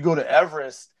that when you go to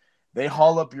Everest, they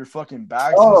haul up your fucking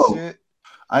bags and shit.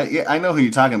 I know who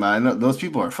you're talking about. I know those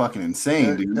people are fucking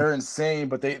insane, dude. They're insane,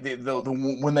 but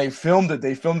when they filmed it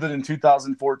in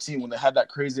 2014 when they had that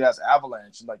crazy ass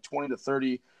avalanche and like 20 to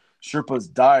 30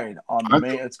 Sherpas died on the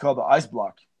main. It's called the Ice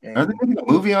Block. Are they making a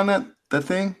movie on that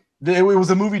thing? It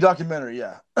was a movie documentary,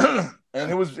 yeah, and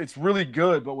it's really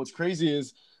good. But what's crazy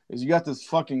is you got this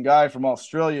fucking guy from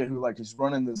Australia who like is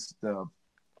running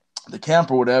the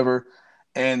camp or whatever.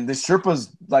 And the Sherpas,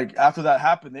 like, after that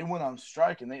happened, they went on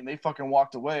strike and they fucking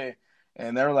walked away.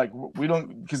 And they're like, we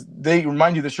don't, because they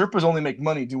remind you the Sherpas only make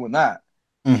money doing that.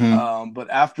 Mm-hmm. But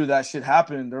after that shit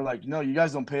happened, they're like, no, you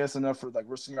guys don't pay us enough for like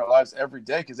risking our lives every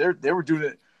day, because they were doing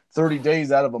it 30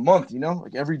 days out of a month,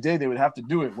 like every day they would have to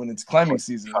do it when it's climbing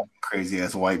season. Crazy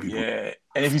ass white people. Yeah,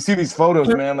 and if you see these photos,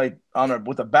 man, like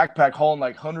with a backpack hauling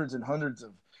like hundreds and hundreds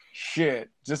of shit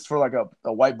just for like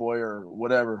a white boy or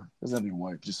whatever. Doesn't have to be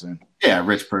white, just saying. Yeah,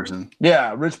 rich person.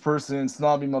 Yeah, rich person,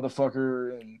 snobby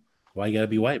motherfucker, and Why you gotta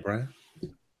be white, Brian?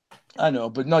 I know,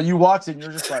 but no, you watch it and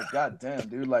you're just like, God damn,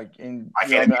 dude, like, and Why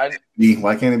you know, can't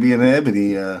why can't it be an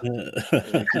Ebony?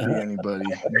 it could be anybody,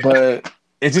 but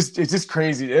it's just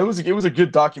crazy. It was a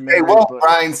good documentary. Stay woke, but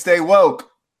Brian. Stay woke.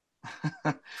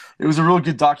 it was a real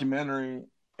good documentary.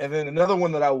 And then another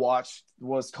one that I watched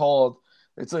was called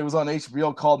it was on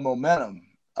HBO called Momentum.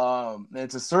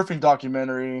 It's a surfing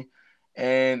documentary,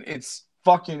 and it's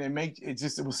fucking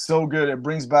it was so good. It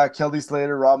brings back Kelly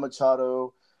Slater, Rob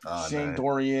Machado, Shane Nice.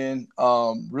 Dorian,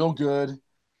 real good.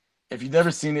 If you've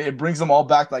never seen it, it brings them all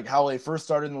back, like how they first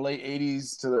started in the late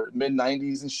 80s to the mid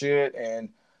 90s and shit. And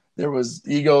there was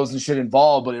egos and shit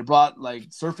involved, but it brought like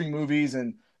surfing movies,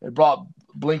 and it brought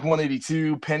Blink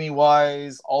 182,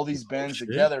 Pennywise, all these bands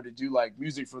together to do like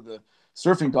music for the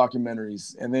surfing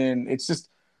documentaries. And then it's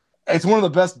one of the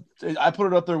best. I put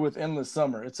it up there with Endless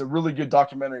Summer. It's a really good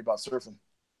documentary about surfing.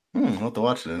 I'll have to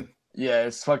watch it. Yeah,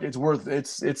 it's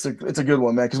a good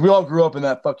one, man, because we all grew up in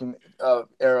that fucking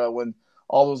era when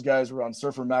all those guys were on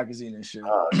Surfer Magazine and shit.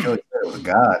 Kelly Slater was a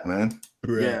god, man.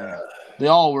 Yeah, they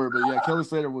all were, but yeah, Kelly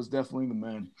Slater was definitely the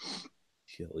man.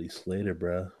 Kelly Slater,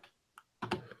 bro.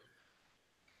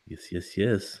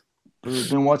 Yes.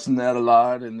 Been watching that a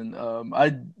lot, and then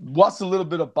I watched a little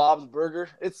bit of Bob's Burger.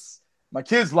 My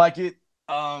kids like it.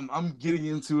 I'm getting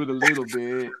into it a little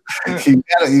bit.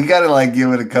 you gotta like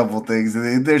give it a couple things.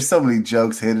 There's so many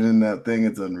jokes hidden in that thing.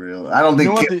 It's unreal. I don't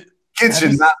think kids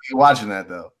should not be watching that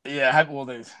though. Yeah,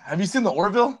 have you seen the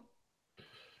Orville?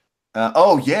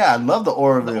 Oh yeah, I love the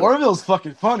Orville. The Orville's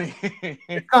fucking funny.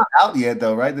 It's not out yet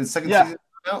though, right? The second season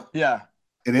out? Yeah.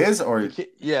 It is, or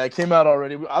it came out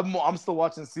already. I'm still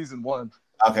watching season 1.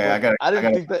 Okay, I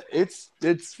didn't think that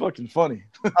it's fucking funny.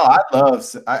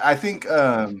 I think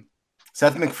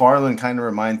Seth MacFarlane kind of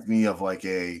reminds me of like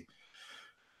a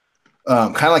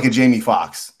kind of like a Jamie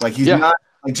Foxx. Like he's not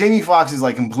like Jamie Foxx is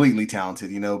like completely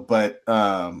talented,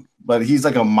 but he's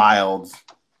like a mild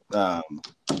like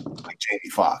Jamie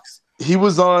Foxx. He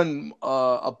was on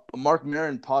a Mark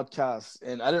Maron podcast,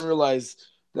 and I didn't realize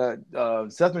that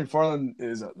Seth MacFarlane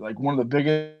is like one of the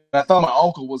biggest. I thought my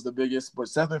uncle was the biggest, but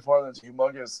Seth MacFarlane's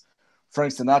humongous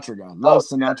Frank Sinatra guy. Loves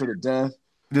Sinatra to death.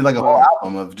 He did like a whole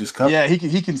album of just covers. Yeah,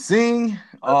 he can sing.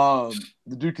 The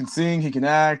dude can sing. He can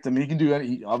act. I mean, he can do.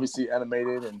 He obviously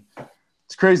animated, and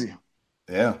it's crazy.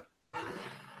 Yeah.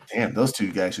 Damn, those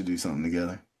two guys should do something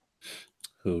together.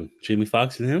 Who? Jamie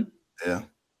Foxx and him? Yeah.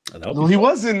 Well, he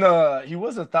was in. He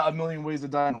was a Million Ways to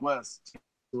Die in the West.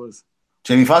 He was.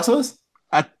 Jamie Foxx was?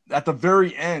 At the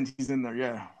very end, he's in there.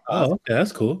 Yeah. Oh, okay,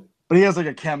 that's cool. But he has like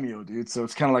a cameo, dude. So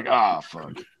it's kind of like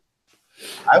fuck.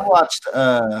 I watched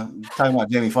talking about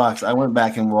Jamie Foxx. I went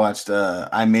back and watched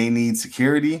I May Need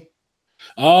Security.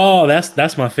 Oh,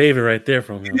 that's my favorite right there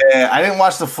from him. Yeah, I didn't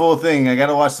watch the full thing. I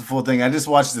gotta watch the full thing. I just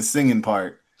watched the singing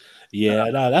part. Yeah,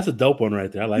 no, that's a dope one right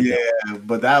there. I like that. Yeah,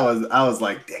 but I was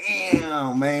like,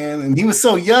 damn, man. And he was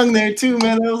so young there too,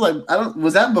 man. I was like,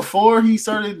 was that before he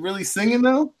started really singing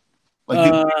though?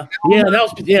 Like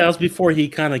that was before he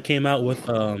kind of came out with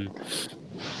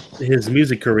his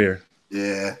music career.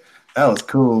 Yeah, that was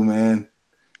cool, man.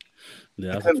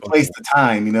 Yeah, I couldn't place the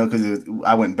time, because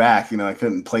I went back, I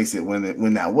couldn't place it when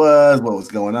that was, what was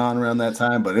going on around that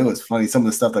time, but it was funny. Some of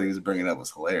the stuff that he was bringing up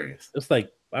was hilarious. It's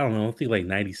like, I don't know, I think like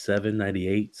 97,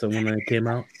 98, somewhere when it came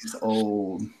out. He's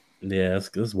old. Yeah,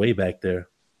 it's way back there.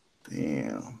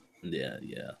 Damn. Yeah.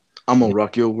 I'm gonna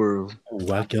rock your world.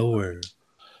 Rock your world.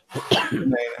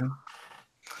 Man.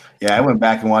 Yeah, I went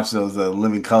back and watched those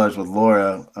Living Colors with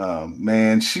Laura.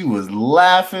 Man, she was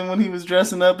laughing when he was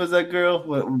dressing up as that girl.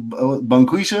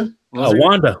 Bunquisha?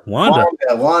 Wanda.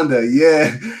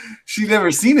 Yeah, she'd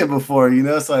never seen it before,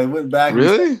 so I went back.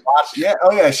 Really? And watched. Yeah.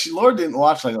 Oh yeah. Laura didn't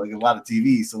watch like a lot of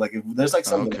TV, so like if there's like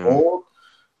something old,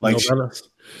 like her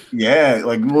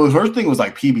thing was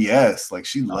like PBS. Like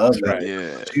she loved that.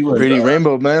 Yeah. She was, Pretty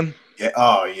Rainbow, man. Yeah.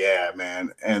 Oh yeah,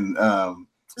 man. And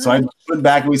so I went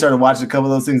back and we started watching a couple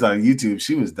of those things on YouTube.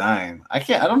 She was dying. I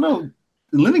don't know.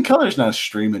 Living Color's not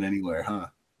streaming anywhere, huh?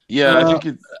 Yeah, I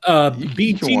think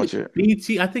BT can watch it.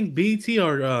 BT, I think BT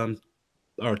or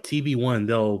TV One,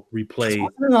 they'll replay. Is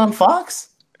it on Fox?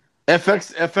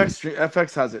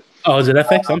 FX has it. Oh, is it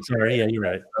FX? I'm sorry. Yeah, you're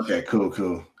right. Okay, cool.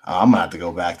 I'm gonna have to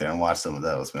go back there and watch some of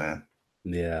those, man.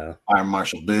 Yeah. Fire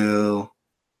Marshal Bill.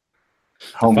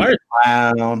 Home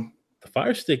Clown. The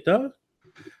Fire Stick, dog.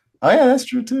 Oh yeah, that's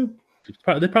true too.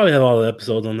 They probably have all the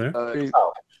episodes on there.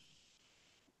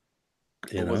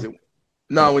 Was it?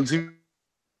 No, when Jim,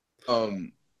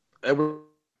 Edward.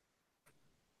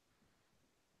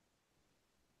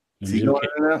 Is he Jim going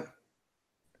Carrey. in and out?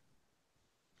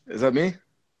 Is that me?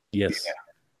 Yes.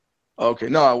 Okay.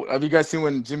 No, have you guys seen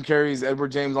when Jim Carrey's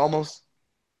Edward James Almost?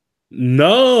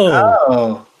 No.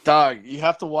 Oh, Dog, you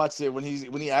have to watch it when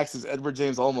he acts as Edward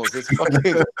James Almost. It's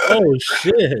fucking. Oh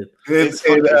shit. It's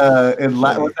fucking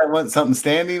funny. what's that one? Something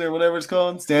standing or whatever it's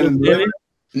called. Standing. What's in it?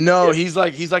 No, he's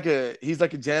like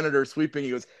a janitor sweeping.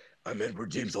 He goes, "I'm Edward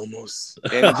James Almost,"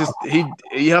 and it just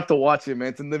you have to watch it, man.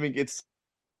 It's living. It's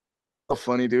so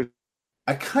funny, dude.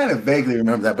 I kind of vaguely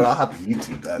remember that, but I'll have to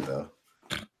YouTube that though.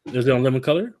 Is it on Living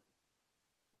Color?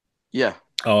 Yeah,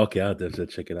 Oh, okay. I'll have to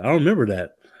check it out. I don't remember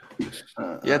that.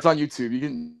 yeah, it's on YouTube. You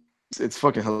can. It's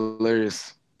fucking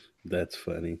hilarious. That's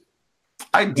funny.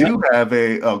 I do have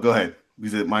a. Oh, go ahead.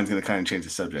 Because mine's gonna kind of change the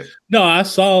subject. No, I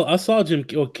saw Jim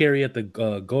Carrey at the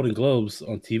Golden Globes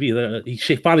on TV.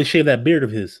 He finally shaved that beard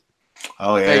of his.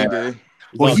 Oh Hey, yeah. dude.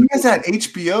 Well, he has that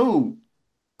HBO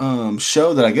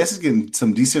show that I guess is getting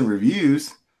some decent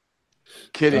reviews.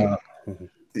 Kidding.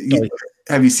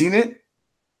 Have you seen it?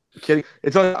 Kidding.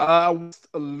 It's on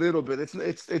a little bit.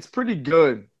 It's pretty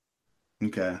good.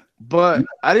 Okay. But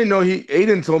I didn't know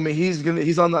Aiden told me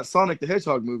he's on that Sonic the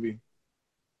Hedgehog movie.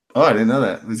 Oh, I didn't know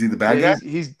that. Was he the bad Yeah,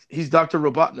 guy? he's Dr.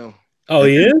 Robotno. Oh,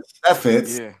 he is? That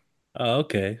fits. Yeah. Oh,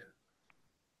 okay.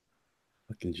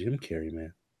 Fucking Jim Carrey,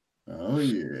 man. Oh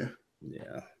yeah.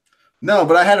 Yeah. No,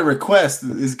 but I had a request.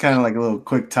 This is kind of like a little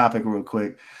quick topic, real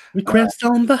quick. Request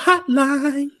on the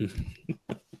hotline.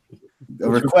 A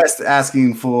request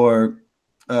asking for,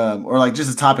 or like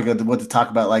just a topic of what to talk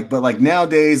about. But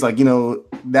nowadays,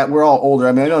 that we're all older.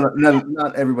 I mean, I know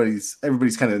not everybody's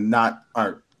kind of not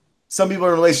are. Some people are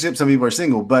in relationships, some people are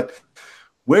single. But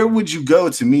where would you go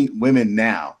to meet women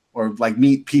now, or like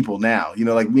meet people now?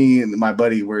 Like me and my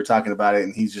buddy were talking about it,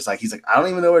 and he's like, I don't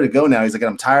even know where to go now. He's like,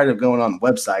 I'm tired of going on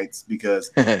websites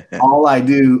because all I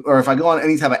do, or if I go on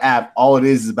any type of app, all it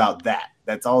is about that.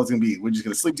 That's all it's gonna be. We're just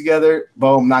gonna sleep together.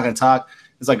 Boom, not gonna talk.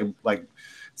 It's like an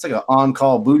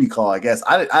on-call booty call, I guess.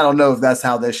 I don't know if that's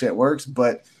how this shit works,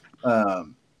 but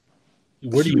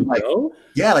where do you go?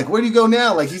 Yeah, like where do you go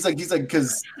now? Like he's like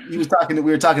because we were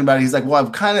talking about it. He's like, well,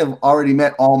 I've kind of already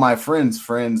met all my friends,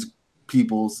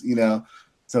 peoples,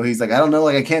 So he's like, I don't know,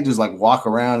 like I can't just like walk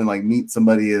around and like meet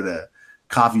somebody at a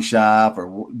coffee shop or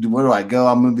where do I go?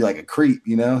 I'm gonna be like a creep,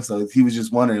 So he was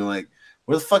just wondering like,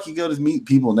 where the fuck you go to meet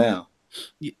people now?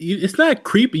 It's not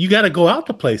creepy. You got to go out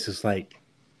to places. Like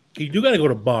you do got to go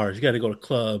to bars. You got to go to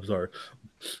clubs or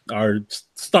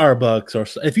Starbucks,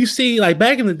 or if you see like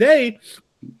back in the day,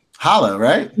 holla,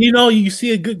 right? You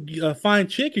see a good fine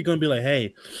chick, you're gonna be like,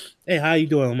 hey, how you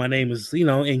doing? My name is,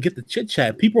 and get the chit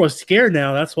chat. People are scared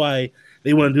now. That's why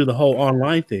they want to do the whole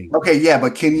online thing. Okay, yeah,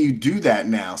 but can you do that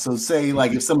now? So say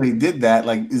like if somebody did that,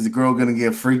 like is the girl gonna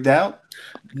get freaked out?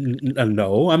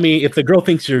 No, I mean if the girl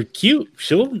thinks you're cute,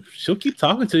 she'll keep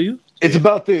talking to you. It's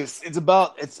about this. It's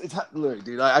look,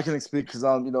 dude. I can speak because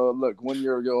I'm, look, 1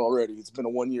 year ago already. It's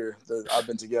been 1 year that I've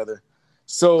been together.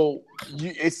 So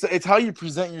it's how you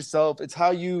present yourself. It's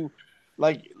how you,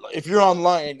 like, if you're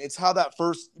online, it's how that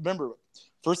first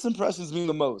impressions mean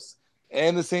the most.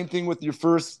 And the same thing with your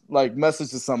first like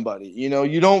message to somebody.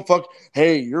 You don't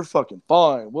hey, you're fucking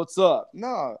fine. What's up?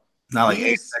 Nah. Not like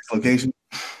sex location.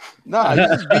 Nah, you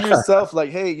just be yourself.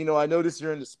 Like, hey, I noticed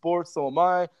you're into sports, so am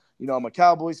I. I'm a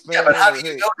Cowboys fan. Yeah, but how do you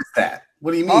notice that?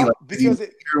 What do you mean? Like, because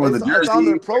it's on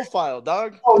their profile,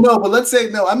 dog. Oh no, but let's say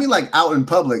no. I mean like out in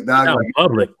public, dog. Out in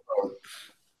public.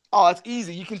 Oh, it's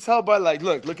easy. You can tell by like,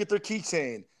 look at their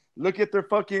keychain. Look at their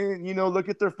fucking, look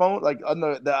at their phone. Like on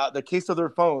the case of their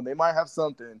phone, they might have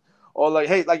something. Or like,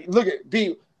 hey, like look at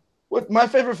B. What my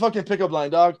favorite fucking pickup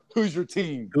line, dog? Who's your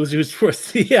team? Who's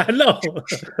first? Yeah, I know.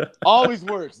 Always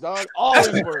works, dog.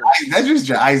 Always works. That's just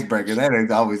your icebreaker. That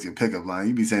ain't always your pickup line.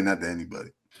 You be saying that to anybody.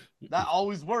 That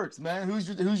always works, man. Who's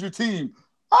your team?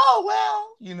 Oh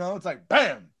well, it's like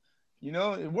bam,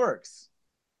 it works.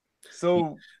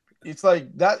 So it's like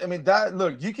that. I mean, that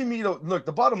look, you can meet. Look,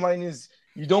 the bottom line is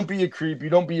you don't be a creep. You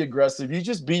don't be aggressive. You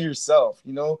just be yourself.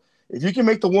 If you can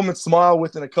make the woman smile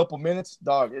within a couple minutes,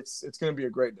 dog, it's gonna be a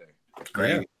great day.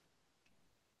 Great.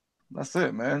 That's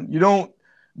it, man. You don't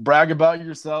brag about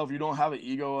yourself. You don't have an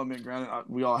ego. I mean, granted,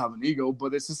 we all have an ego,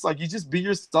 but it's just like you just be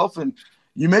yourself and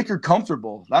you make her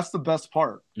comfortable. That's the best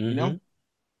part, Yeah.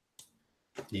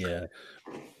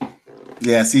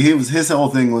 Yeah. See, his whole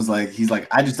thing was like he's like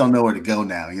I just don't know where to go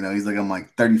now. He's like I'm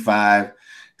like 35.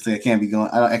 He's like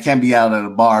I can't be out at a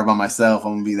bar by myself.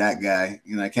 I'm gonna be that guy.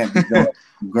 I can't be going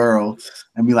a girl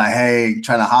and be like hey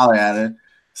trying to holler at her.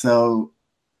 So.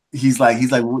 He's like,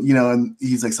 and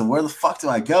he's like, so where the fuck do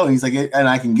I go? And he's like, and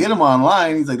I can get him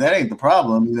online. He's like, that ain't the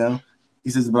problem, He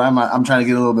says, but I'm trying to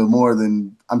get a little bit more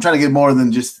than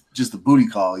just the booty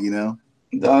call, you know.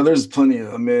 No, there's plenty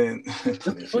of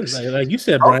like you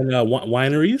said, Brian,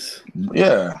 wineries.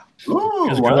 Yeah. Ooh,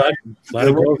 There's a lot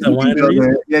of girls at you can go wineries.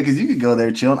 there. Yeah, because you could go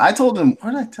there chilling. I told him,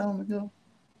 where did I tell him to go?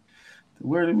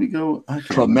 Where did we go?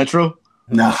 Club Metro?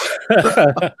 No.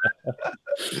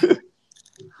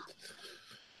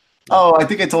 Oh, I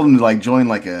think I told him to like join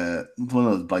like one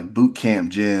of those like boot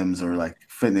camp gyms or like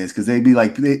fitness, because they'd be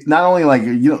like, not only like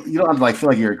you don't have to like feel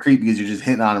like you're a creep because you're just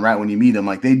hitting on them right when you meet them.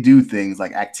 Like they do things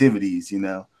like activities, you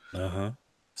know.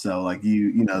 So like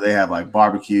you know, they have like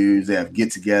barbecues, they have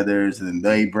get-togethers, and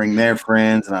they bring their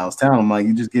friends. And I was telling them, like,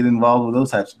 you just get involved with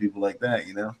those types of people like that,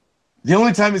 you know. The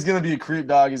only time he's gonna be a creep,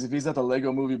 dog, is if he's at the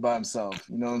Lego movie by himself.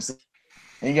 You know what I'm saying?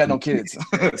 Ain't got no kids.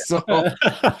 So yeah,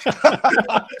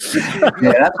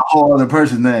 that's a whole other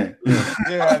person there.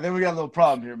 Yeah, then we got a little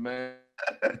problem here, man.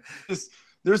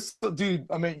 There's dude,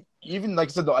 I mean, even like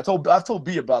I said though, I've told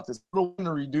B about this. Little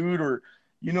dude, or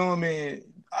you know what I mean?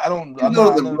 I'm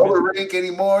go to the roller rink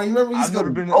anymore. You remember? I've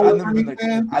never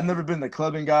been the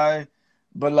clubbing guy,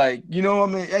 but like, you know what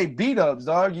I mean? Hey, B-dubs,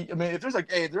 dog. I mean, if there's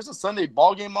a Sunday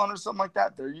ball game on or something like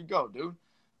that, there you go, dude.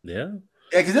 Yeah.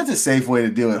 Yeah, because that's a safe way to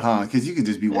do it, huh? Because you could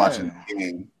just be watching the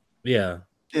game. Yeah.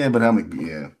 Yeah, but it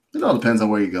all depends on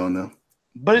where you're going, though.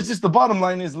 But it's just the bottom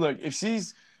line is, look, if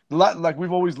she's like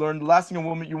we've always learned, the last thing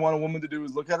you want a woman to do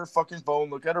is look at her fucking phone,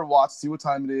 look at her watch, see what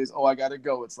time it is. Oh, I gotta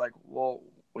go. It's like, well,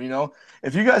 you know,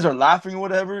 if you guys are laughing or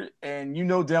whatever, and you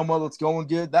know damn well it's going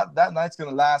good, that night's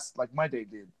gonna last like my day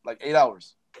did, like 8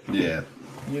 hours. Yeah.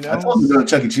 You know, I told him to go to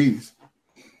Chuck E. Cheese.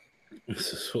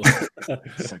 Chuck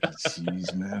E.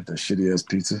 Cheese, man, that shitty ass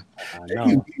pizza. I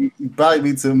know. You probably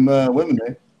meet some women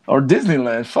there. Or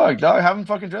Disneyland. Fuck, dog, have them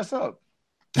fucking dress up.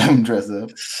 Have them dress up.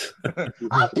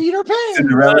 I'm Peter Pan.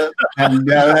 Cinderella. Have them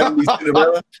be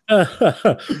Cinderella.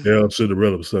 Yeah, I'm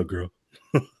Cinderella. What's up, girl?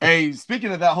 Hey,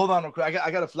 speaking of that, hold on real quick.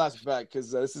 I got a flashback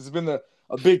because this has been a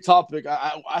big topic.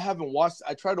 I haven't watched.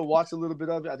 I tried to watch a little bit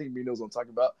of it. I think me knows what I'm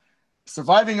talking about.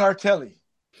 Surviving R. Kelly.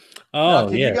 Oh,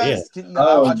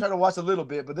 I try to watch a little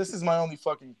bit, but this is my only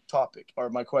fucking topic or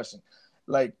my question.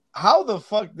 Like, how the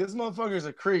fuck this motherfucker is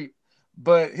a creep,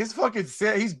 but his fucking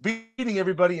he's beating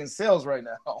everybody in sales right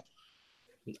now.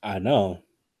 I know.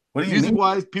 What do you Music mean?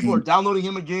 wise, people are downloading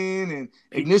him again, and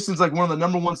Ignition's like one of the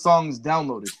 #1 songs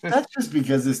downloaded. That's just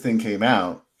because this thing came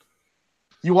out.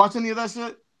 You watch any of that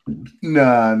shit?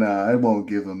 Nah, I won't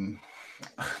give him.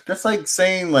 That's like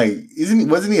saying, like,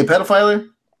 wasn't he a pedophile?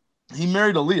 He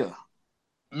married Aaliyah.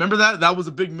 Remember that? That was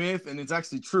a big myth, and it's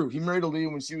actually true. He married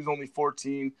Aaliyah when she was only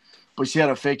 14, but she had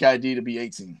a fake ID to be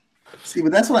 18. See,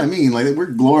 but that's what I mean. Like, we're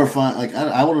glorifying. Like,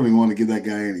 I wouldn't even want to give that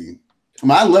guy any. I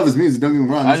mean, I love his music. Don't get me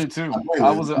wrong. I do too.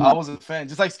 I was a fan,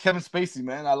 just like Kevin Spacey,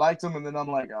 man. I liked him, and then I'm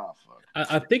like, oh fuck.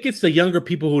 I think it's the younger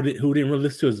people who didn't really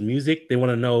listen to his music. They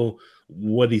want to know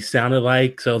what he sounded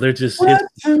like, so they're just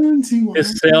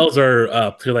his sales are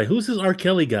up. They're like, who's this R.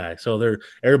 Kelly guy? So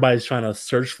everybody's trying to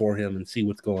search for him and see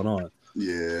what's going on.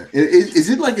 Yeah, is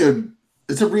it like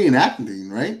it's a reenacting,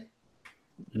 right?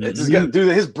 It just got,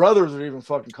 dude. His brothers are even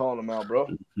fucking calling him out, bro.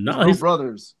 No, his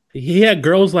brothers. He had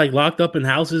girls like locked up in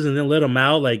houses and then let them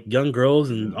out, like young girls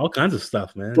and all kinds of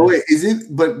stuff, man. So wait,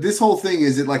 but this whole thing,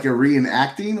 is it like a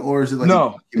reenacting or is it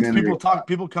like it's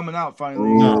people coming out finally?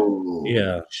 Oh,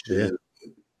 yeah.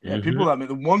 Yeah, people. I mean,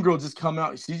 the one girl just come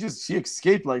out. She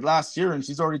escaped like last year, and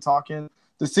she's already talking.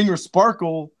 The singer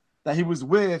Sparkle that he was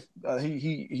with,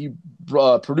 he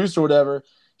produced or whatever.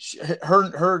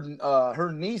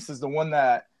 Her niece is the one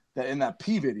that in that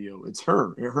P video. It's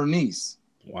her niece.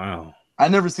 Wow. I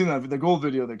never seen that the gold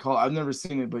video they call it. I've never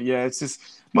seen it, but yeah, it's just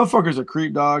motherfuckers are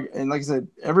creep, dog. And like I said,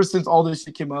 ever since all this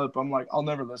shit came up, I'm like, I'll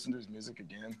never listen to his music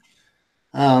again.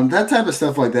 That type of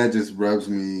stuff like that just rubs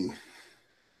me.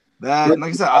 That,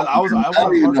 like I said, I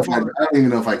don't even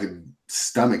know if I could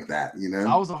stomach that. You know,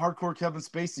 I was a hardcore Kevin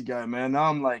Spacey guy, man. Now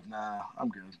I'm like, nah, I'm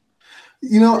good.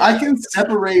 You know, I can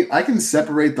separate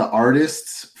the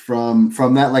artists from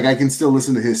that. Like, I can still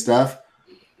listen to his stuff,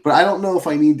 but I don't know if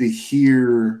I need to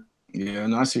hear. Yeah,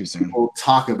 no, I see what you're saying. People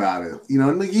talk about it, you know,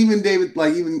 and like even David,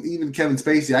 like even Kevin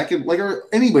Spacey, I could like, or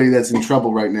anybody that's in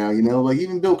trouble right now, you know, like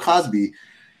even Bill Cosby.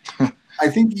 I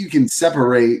think you can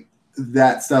separate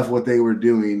that stuff, what they were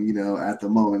doing, you know, at the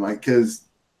moment, like, because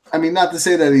I mean, not to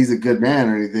say that he's a good man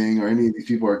or anything, or any of these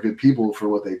people are good people for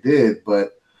what they did,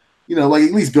 but you know, like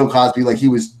at least Bill Cosby, like he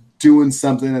was doing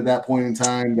something at that point in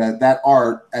time that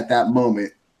art at that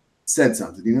moment said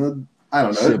something, you know. I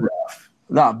don't know. It's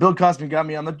Nah, Bill Cosby got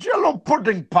me on the Jello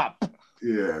pudding pop.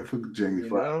 Yeah, fuck Jamie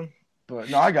Foxx. But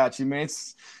no, I got you, man.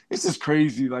 It's just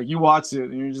crazy. Like you watch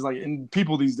it and you're just like, and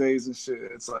people these days and shit.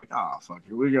 It's like, fuck,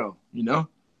 here we go. You know?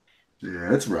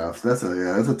 Yeah, it's rough. That's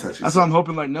a touchy. That's why I'm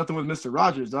hoping like nothing with Mr.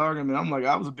 Rogers, dog. I mean, I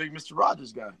was a big Mr.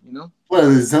 Rogers guy. You know? What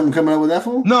is something coming out with that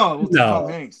fool? No, it was No. Tom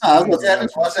Hanks. I was going to say, I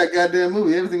didn't watch that goddamn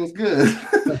movie. Everything was good.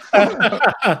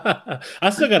 I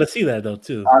still got to see that though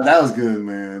too. That was good,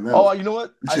 man. You know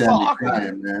what? I Shit saw had me Aquaman.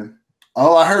 crying, man.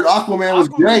 Oh, I heard Aquaman was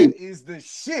great. Is the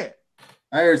shit.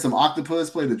 I heard some octopus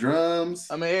play the drums.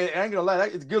 I mean, I ain't gonna lie,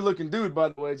 it's a good looking dude, by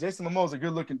the way. Jason Momoa's a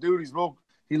good looking dude. He's real.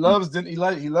 He loves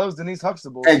Denise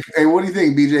Huxtable. Hey, what do you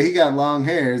think, BJ? He got long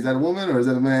hair. Is that a woman or is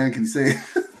that a man? Can you say?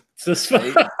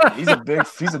 He's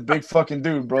a big fucking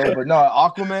dude, bro. But no,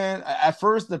 Aquaman. At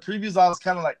first, the previews I was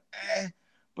kind of like,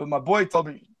 but my boy told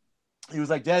me, he was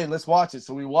like, "Daddy, let's watch it."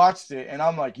 So we watched it, and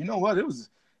I'm like, you know what? It was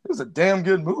a damn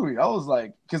good movie. I was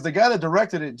like, because the guy that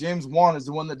directed it, James Wan, is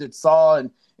the one that did Saw and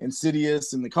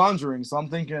Insidious and The Conjuring. So I'm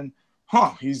thinking,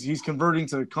 he's converting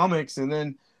to comics, and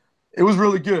then it was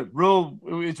really good.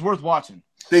 It's worth watching.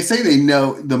 They say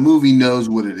the movie knows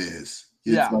what it is.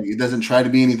 It's like it doesn't try to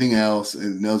be anything else.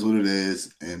 It knows what it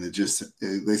is, and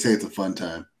they say it's a fun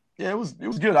time. Yeah, it was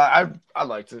good. I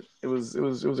liked it. It was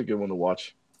a good one to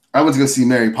watch. I went to go see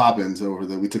Mary Poppins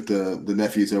we took the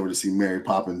nephews over to see Mary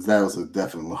Poppins. That was a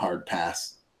definitely hard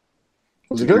pass.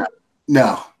 Was it good?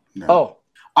 No. Oh.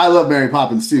 I love Mary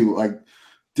Poppins too. Like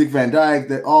Dick Van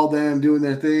Dyke, all them doing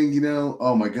their thing, you know.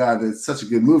 Oh my God, it's such a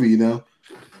good movie, you know.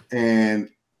 And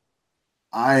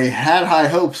I had high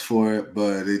hopes for it,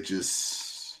 but it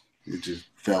just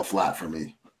fell flat for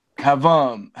me.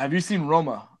 Have you seen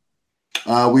Roma?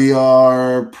 We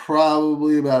are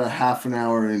probably about a half an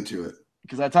hour into it.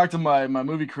 Because I talk to my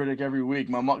movie critic every week.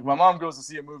 My mom goes to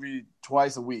see a movie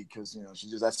twice a week because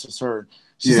that's just her.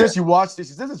 She says she watched it.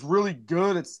 She says it's really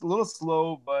good. It's a little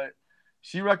slow, but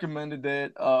she recommended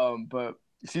it. But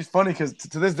she's funny because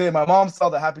to this day, my mom saw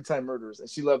the Happy Time Murders and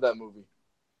she loved that movie.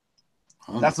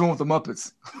 That's the one with the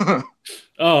Muppets.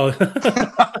 Oh,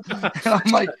 and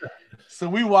I'm like, so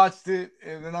we watched it,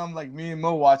 and then I'm like, me and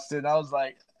Mo watched it, and I was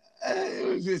like,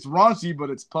 it's raunchy, but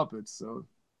it's puppets, so.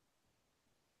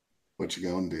 What you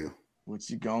gonna do? What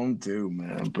you gonna do,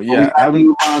 man? But yeah, I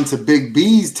move on to Big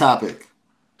B's topic.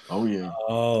 Oh yeah.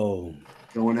 Oh,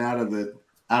 going out of the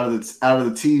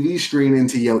TV screen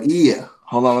into your ear.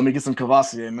 Hold on, let me get some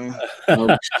Cavassier, man.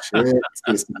 Oh shit! Let's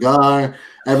get a cigar.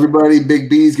 Everybody,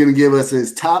 Big B's gonna give us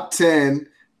his top 10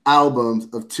 albums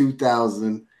of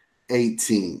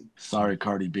 2018. Sorry,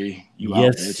 Cardi B.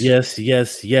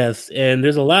 Yes. And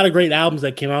there's a lot of great albums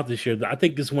that came out this year. I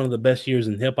think this is one of the best years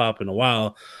in hip hop in a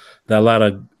while. That a lot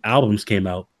of albums came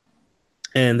out,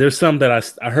 and there's some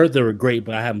that I heard they were great,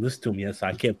 but I haven't listened to them yet, so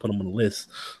I can't put them on the list.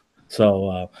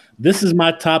 So this is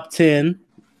my top 10,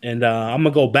 and I'm gonna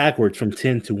go backwards from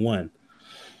 10 to 1.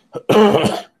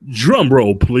 Drum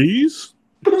roll, please.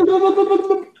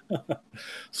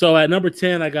 So at number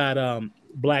 10, I got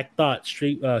Black Thought,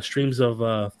 Streams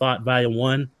of Thought, Volume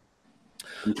 1.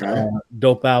 Okay.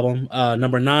 Dope album.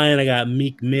 Number 9, I got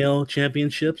Meek Mill,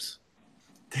 Championships.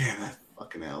 Damn, that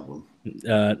fucking album.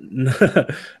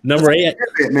 Number 8,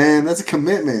 man, that's a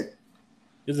commitment.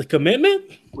 Is a commitment?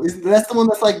 That's the one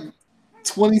that's like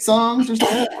 20 songs or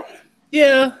something.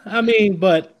 Yeah, I mean,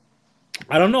 but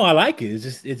I don't know. I like it.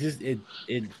 It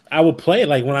I would play it.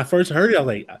 Like when I first heard it, I was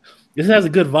like, this has a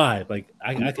good vibe. Like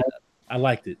I liked it. I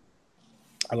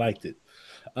liked it.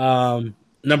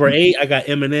 Number 8, I got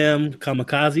Eminem,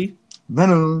 Kamikaze.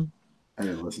 Venom. I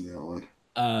didn't listen to that one.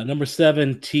 Number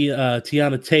 7,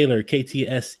 Tiana Taylor,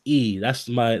 KTSE. That's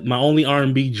my only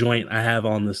R&B joint I have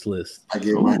on this list. I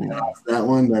get my off that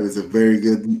one. That is a very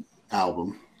good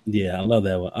album. Yeah, I love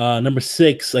that one. Number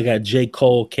 6, I got J.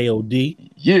 Cole,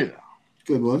 KOD. Yeah.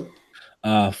 Good one.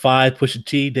 5, Pusha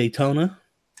T, Daytona.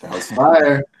 That was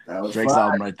fire. That was Drake's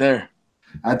album right there.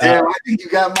 I think you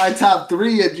got my top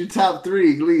 3 at your top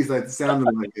 3, at least. Like, it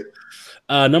sounded like it.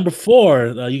 Number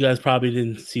 4, you guys probably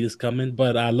didn't see this coming,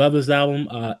 but I love this album.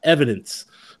 Evidence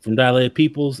from Dilated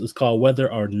Peoples. It's called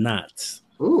Whether or Not.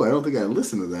 Ooh, I don't think I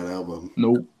listened to that album.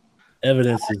 Nope.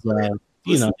 Evidence is,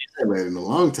 in a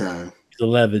long time. He's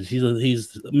 11.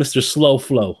 He's Mr. Slow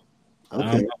Flow.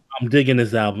 Okay. I'm digging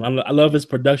this album. I love his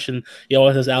production. He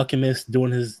always has Alchemist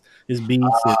doing his beats.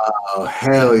 Oh,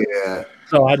 hell yeah.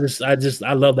 So I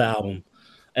love the album.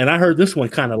 And I heard this one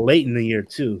kind of late in the year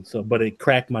too. But it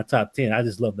cracked my top 10. I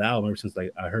just love the album ever since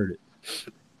I heard it.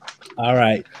 All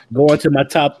right. Going to my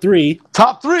top 3.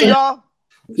 Top 3, y'all.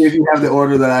 See if you have the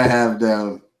order that I have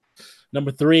down.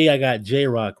 Number 3, I got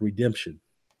J-Rock, Redemption.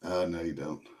 Oh, no, you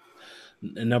don't.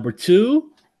 And number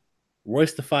 2,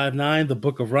 Royce the 5'9", The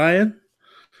Book of Ryan.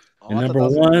 And number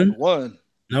 1,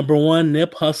 Number 1,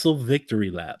 Nip Hustle, Victory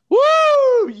Lap. Woo!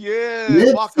 Yeah,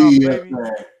 Nipsey walk off, up baby. there.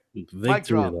 Mic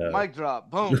drop, mic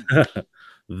drop, boom.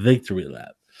 Victory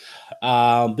Lap.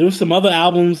 There was some other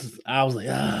albums. I was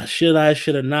like, should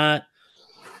have not.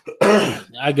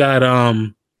 I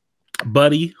got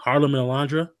Buddy, Harlem and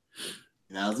Alondra.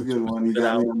 Yeah, that's a good one. You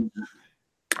got me.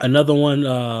 Another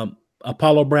one,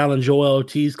 Apollo Brown and Joel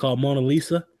Ortiz, called Mona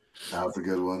Lisa. That was a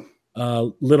good one.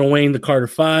 Lil Wayne, the Carter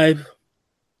 5.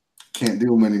 Can't do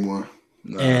them anymore.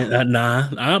 And I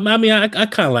mean, I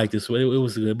kind of like this one. It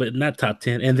was good, but not top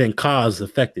 10. And then Cause,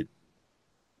 Affected.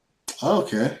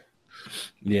 Okay.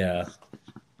 Yeah.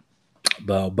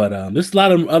 But there's a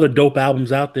lot of other dope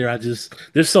albums out there.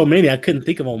 There's so many I couldn't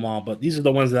think of them all, but these are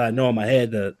the ones that I know in my head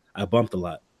that I bumped a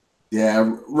lot.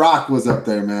 Yeah, Rock was up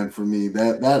there, man, for me.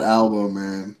 That album,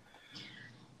 man,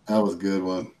 that was a good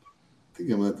one. I think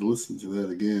I'm gonna have to listen to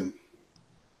that again.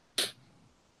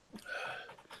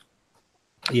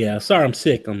 Yeah, sorry I'm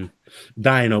sick. I'm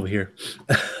dying over here.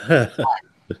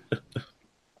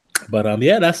 But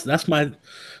yeah, that's my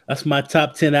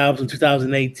top 10 albums in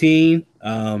 2018.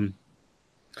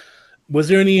 Was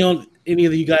there any of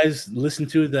you guys listened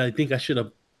to that I think I should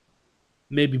have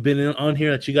maybe been on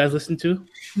here that you guys listened to?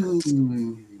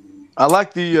 I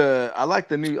like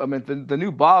the new. I mean, the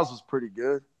new Boz was pretty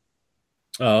good.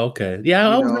 Oh, okay.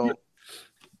 Yeah,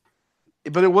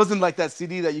 but it wasn't like that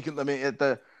CD that you can. I mean,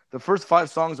 the first 5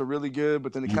 songs are really good,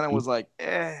 but then it kind of was like,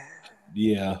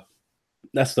 Yeah,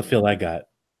 that's the feel I got.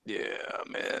 Yeah,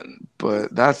 man.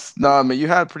 But I mean, you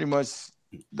had pretty much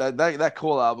that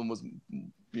Cole album was,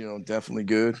 definitely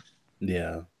good.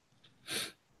 Yeah.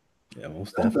 Yeah,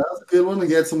 most That definitely. was a good one. To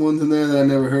get some ones in there that I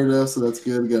never heard of, so that's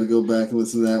good. Got to go back and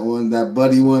listen to that one. That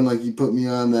Buddy one, like you put me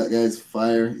on, that guy's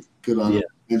fire. Good on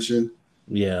mention.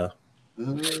 Yeah.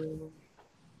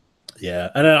 Yeah,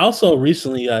 and then also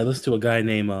recently I listened to a guy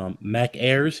named Mac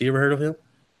Ayres. You ever heard of him?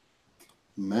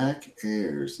 Mac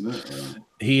Ayres, no.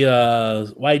 He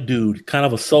white dude, kind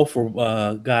of a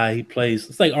soulful guy. He plays,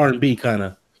 it's like R&B kind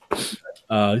of.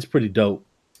 He's pretty dope.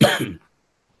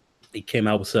 He came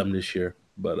out with something this year,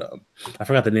 but I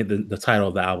forgot the name, the title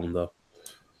of the album though.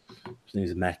 His name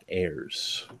is Mac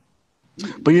Ayres.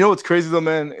 But you know what's crazy though,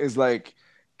 man, is like,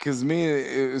 because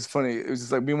it was funny. It was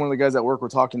just like me and one of the guys at work were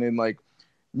talking, and like,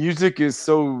 music is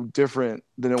so different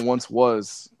than it once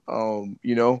was, and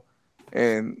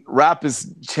rap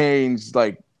has changed.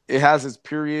 Like, it has its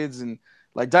periods, and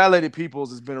like Dilated Peoples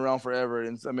has been around forever.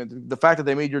 And I mean, the fact that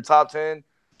they made your top 10,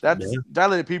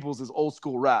 Dilated Peoples is old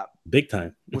school rap, big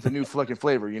time, with a new fucking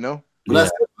flavor, But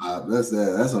that's hip hop. That's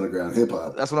underground hip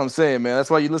hop. That's what I'm saying, man.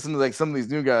 That's why you listen to like some of these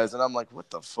new guys, and I'm like,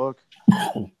 what the fuck?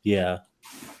 Yeah.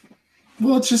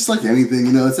 Well, it's just like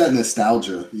anything, it's that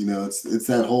nostalgia, it's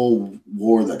that whole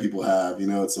war that people have,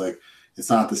 it's like, it's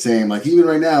not the same. Like even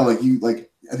right now, I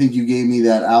think you gave me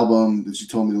that album that you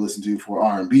told me to listen to for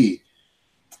R&B.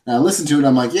 And I listened to it.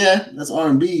 I'm like, yeah, that's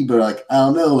R&B, but like, I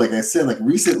don't know. Like I said, like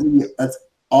recently, that's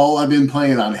all I've been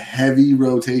playing on heavy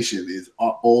rotation is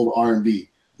old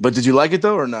R&B. But did you like it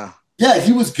though, or not? Yeah,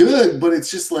 he was good, but it's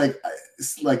just like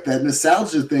that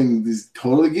nostalgia thing is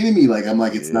totally getting me. Like I'm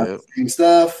like, it's not the same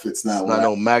stuff. It's not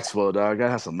no Maxwell, dog. I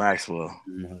gotta have some Maxwell.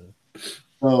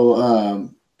 So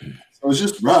it's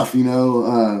just rough, there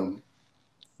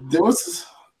was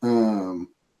I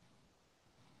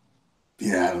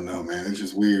don't know, man. It's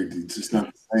just weird. It's just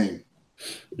not the same.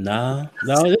 No,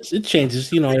 it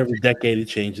changes. Every decade it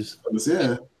changes.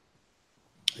 Yeah.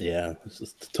 Yeah, it's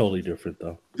just totally different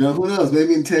though. Who knows?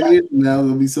 Maybe in 10 years from now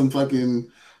there'll be some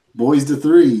fucking Boys to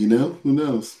 3, Who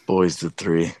knows? Boys to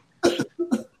 3.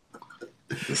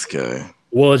 This guy.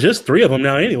 Well, it's just 3 of them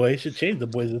now anyway. Should change the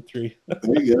Boys to 3.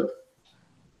 There you go.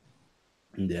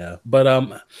 Yeah.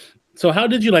 But so how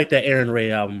did you like that Aaron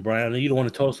Ray album, Brian? You don't want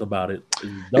to tell us about it.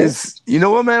 It's you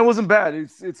know what, man? It wasn't bad.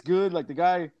 It's good. Like the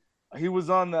guy, he was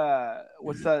on the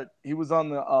he was on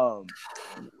the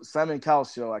Simon Cowell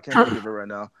show. I can't think of it right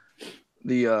now.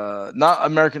 The not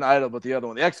American Idol, but the other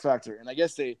one, the X Factor. And I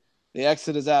guess they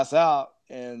exited his ass out.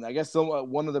 And I guess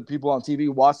one of the people on TV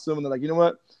watched him and they're like, you know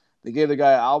what? They gave the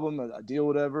guy an album, a deal,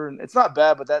 whatever. And it's not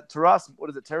bad, but that Terrace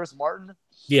Martin?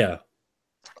 Yeah.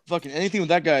 Fucking anything with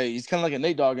that guy, he's kind of like a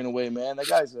Nate Dogg in a way, man. That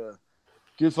guy's a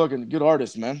good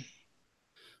artist, man.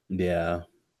 Yeah.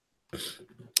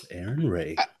 Aaron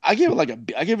Ray. I give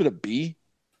it a B.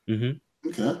 Mm-hmm.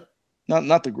 Okay.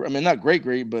 Not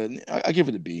great, but I give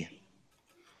it a B.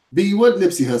 B, what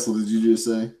Nipsey Hussle did you just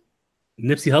say?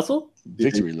 Nipsey Hussle?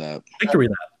 Victory Lap.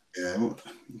 Yeah.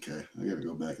 Okay. I gotta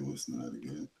go back and listen to that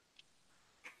again.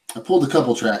 I pulled a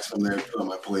couple tracks from there to put on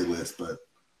my playlist, but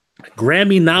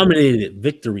Grammy nominated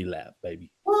Victory Lap,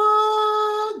 baby.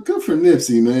 What? Good for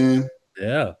Nipsey, man.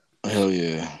 Yeah. Hell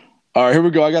yeah. All right, here we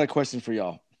go. I got a question for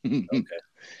y'all. Okay.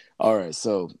 All right,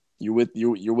 so you're with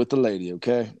the lady,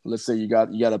 okay? Let's say you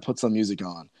got to put some music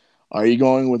on. Are you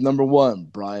going with number 1,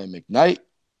 Brian McKnight?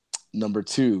 Number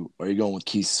 2, are you going with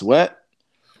Keith Sweat?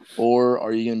 Or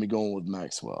are you gonna be going with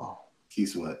Maxwell?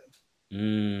 Keith Sweat.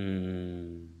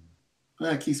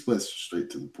 Keith Sweat's straight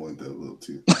to the point though, a little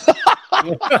too.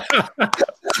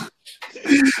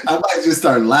 I might just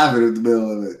start laughing in the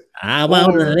middle of it. I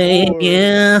want to lay,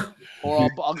 yeah. Or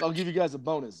I'll give you guys a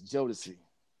bonus, Jodeci.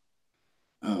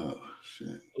 Oh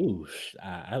shit! Ooh,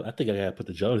 I think I gotta put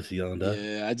the Jodeci on, though.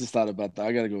 Yeah, I just thought about that.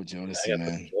 I gotta go with Jodeci,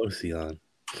 man. Put the Jodeci on.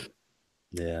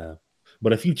 Yeah,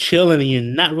 but if you chilling and you're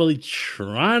not really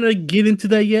trying to get into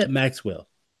that yet, Maxwell.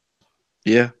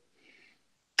 Yeah.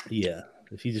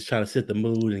 If you just trying to set the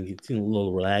mood and get a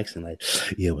little relaxed and like,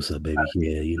 yeah, what's up, baby?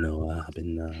 Yeah, I've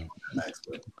been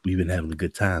we've been having a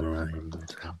good time around here.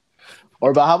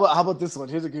 Or about how about this one?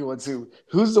 Here's a good one too.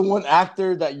 Who's the one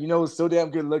actor that you know is so damn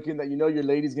good looking that you know your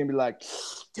lady's gonna be like,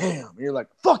 damn, and you're like,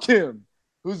 fuck him.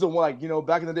 Who's the one? Like, you know,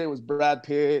 back in the day it was Brad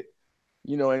Pitt.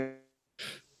 You know,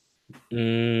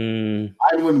 and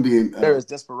I wouldn't be. There is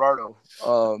Desperado.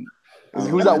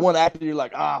 Who's that one actor you're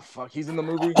like, fuck, he's in the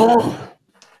movie?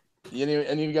 Any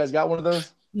of you guys got one of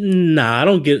those? Nah, I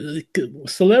don't get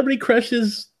celebrity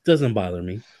crushes. Doesn't bother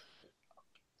me.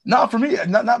 Not for me,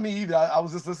 not me either. I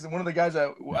was just listening. I've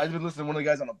been listening to one of the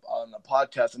guys on a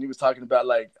podcast, and he was talking about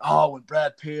like, when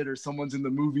Brad Pitt or someone's in the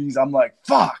movies, I'm like,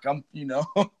 fuck, I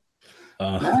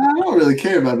don't really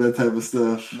care about that type of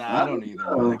stuff. Nah, I don't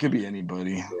either. It could be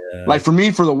anybody. Yeah. Like for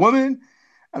me, for the woman,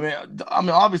 I mean,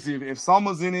 obviously, if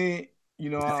Salma's in it, you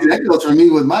know, that goes for me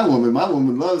with my woman. My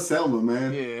woman loves Selma,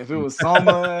 man. Yeah, if it was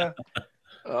Salma.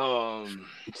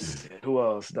 Who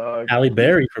else, dog? Halle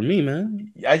Berry for me,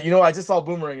 man. I just saw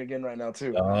Boomerang again right now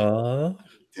too. Damn,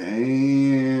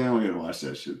 we're gonna watch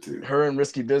that shit too. Her in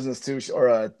Risky Business too,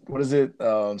 or what is it?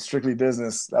 Strictly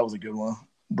Business. That was a good one.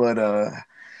 But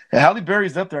Halle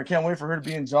Berry's up there. I can't wait for her to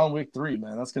be in John Wick 3,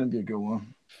 man. That's gonna be a good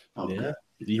one. Okay. Yeah.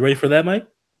 You ready for that, Mike?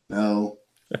 No.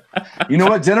 You know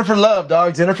what? Jennifer Love,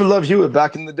 dog. Jennifer Love Hewitt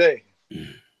back in the day.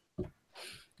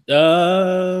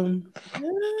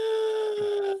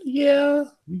 Yeah,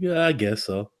 I guess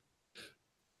so.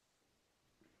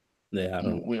 Yeah, I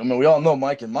don't. We all know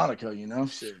Mike and Monica, you know.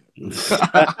 Shit.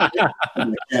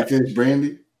 Catfish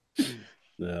Brandy.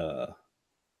 No,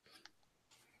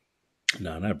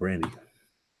 not Brandy.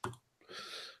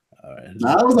 All right. No,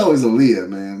 I was always Aaliyah,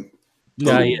 man.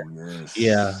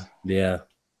 Yeah.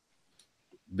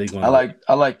 Big one. I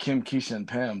like Kim, Keisha, and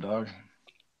Pam, dog.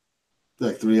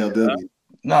 Like 3LW.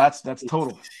 No, that's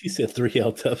Total. He said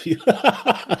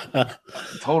 3LW.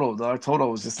 Total, dog. Total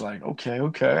was just like, okay,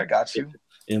 I got you.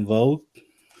 In Vogue.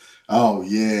 Oh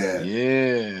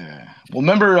yeah. Well,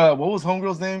 remember what was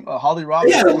Homegirl's name? Holly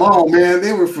Robinson. They had them all, man. They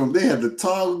had the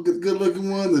tall,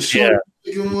 good-looking one, the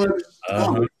short-looking one.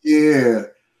 Oh yeah.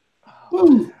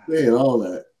 Woo, they had all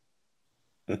that.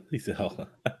 He said, "Oh."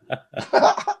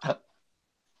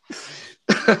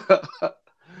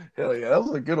 Hell yeah, that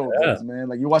was a good old days, man.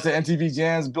 Like you watch the MTV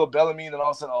Jams, Bill Bellamy, and then all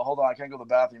of a sudden, hold on, I can't go to the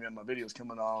bathroom, man. My video's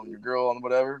coming on, your girl and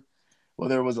whatever.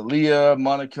 Whether it was Aaliyah,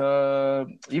 Monica,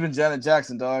 even Janet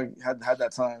Jackson, dog, had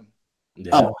that time.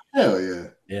 Yeah. Oh hell yeah.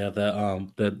 Yeah,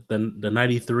 the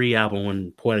 93 album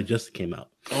when Poetic Justice came out.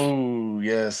 Oh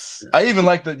yes. I even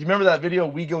like you remember that video,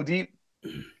 We Go Deep?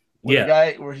 The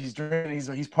guy where he's drinking,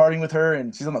 he's partying with her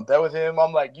and she's on the bed with him.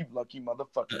 I'm like, you lucky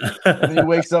motherfucker. And then he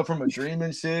wakes up from a dream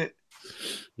and shit.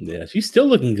 Yeah, she's still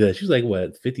looking good. She's like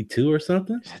what, 52 or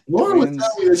something? Lauren was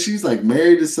telling me that she's like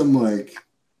married to some like.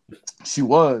 She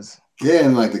was. Yeah,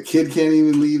 and like the kid can't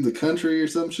even leave the country or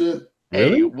some shit.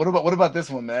 Really? Hey, what about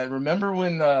this one, man? Remember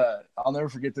when I'll never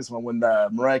forget this one when the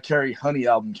Mariah Carey Honey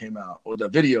album came out or the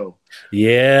video?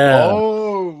 Yeah.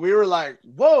 Oh, we were like,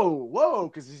 whoa,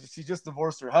 because she just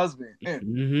divorced her husband.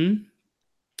 Mm-hmm.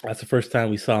 That's the first time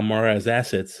we saw Mariah's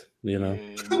assets, you know.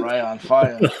 Yeah, Mariah on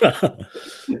fire.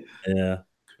 Yeah.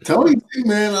 Tony too,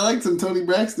 man. I like some Tony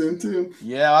Braxton too.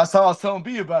 Yeah, I was telling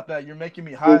B about that. You're making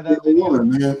me high that woman,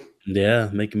 man. Yeah,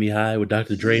 making me high with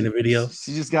Dr. Dre in the video.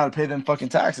 She just got to pay them fucking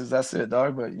taxes. That's it,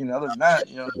 dog. But other than that,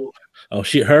 Oh,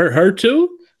 her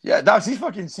too? Yeah, dog. She's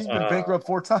been bankrupt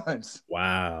 4 times.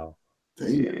 Wow.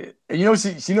 Yeah. And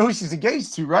she knows who she's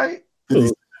engaged to, right?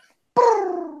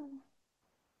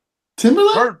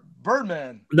 Timberlake?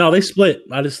 Birdman. No, they split.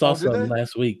 I just saw something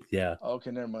last week. Yeah.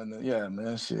 Okay, never mind. Yeah,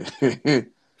 man. Shit.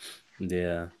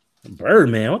 Yeah.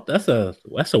 Birdman. That's a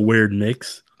weird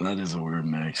mix. That is a weird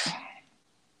mix.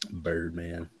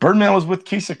 Birdman was with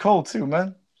Keisha Cole too,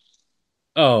 man.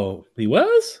 Oh, he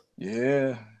was?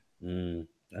 Yeah.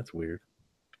 That's weird.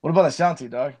 What about Ashanti,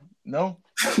 dog? No,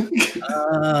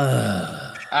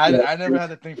 I never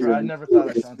had to think for. I never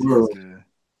thought Ashanti was good.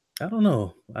 I don't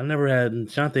know. I never had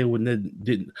Shante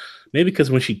didn't maybe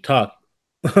because when she talked,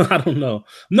 I don't know.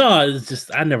 No, it's just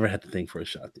I never had to think for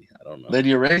Ashanti. I don't know.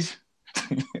 Lady of Rage.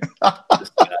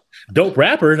 Dope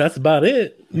rapper. That's about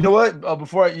it. You know what?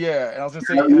 Before and I was gonna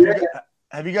say,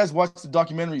 have you guys watched the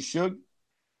documentary Suge?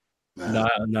 No,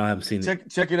 I haven't seen it.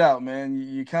 Check it out, man.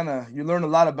 You learn a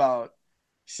lot about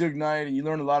Suge Knight, and you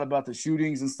learn a lot about the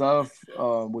shootings and stuff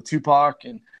with Tupac,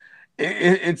 and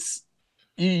it's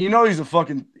you know he's a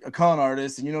con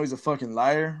artist, and you know he's a fucking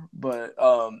liar, but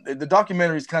the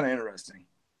documentary is kind of interesting.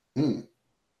 Hmm.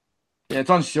 Yeah, it's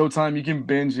on Showtime. You can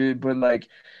binge it, but like,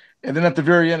 and then at the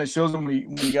very end, it shows him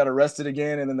when he got arrested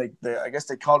again, and then I guess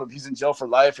they called him. He's in jail for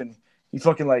life, and he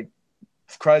fucking like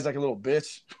cries like a little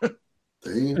bitch.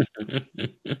 Damn.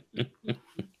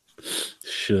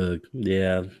 Suge,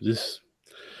 yeah, just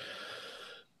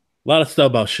a lot of stuff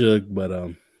about Suge, but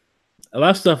a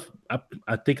lot of stuff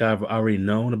I think I've already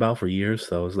known about for years.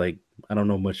 So it's like I don't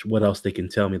know much what else they can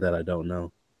tell me that I don't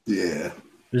know. Yeah.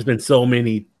 There's been so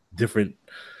many different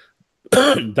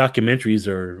documentaries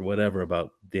or whatever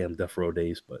about damn Death Row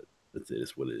days, but it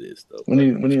is what it is, though. We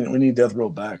need Death Row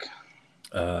back.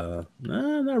 Nah,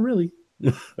 not really.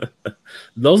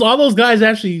 All those guys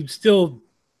actually still,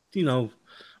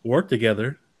 work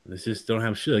together. They just don't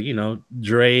have Suge.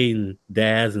 Dre and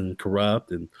Daz and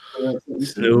Corrupt and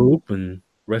Snoop and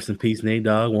rest in peace Nate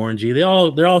Dogg, Warren G. They're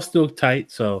all still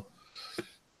tight. So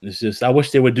it's just I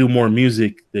wish they would do more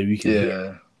music that we can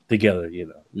hear together.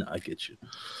 No, I get you.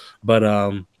 But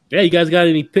you guys got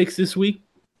any picks this week?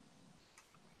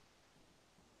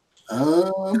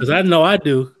 Because I know I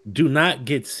do. Do not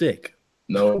get sick.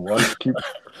 No,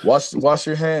 wash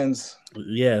your hands.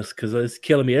 Yes, because it's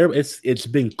killing me. It's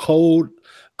been cold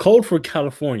for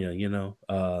California.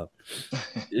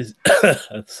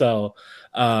 So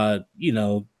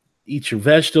eat your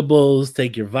vegetables,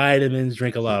 take your vitamins,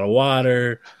 drink a lot of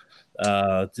water.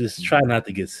 Just try not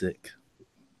to get sick.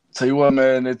 Tell you what,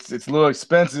 man, it's a little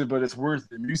expensive, but it's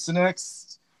worth it.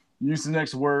 Mucinex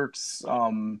works.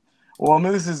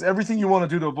 This is everything you want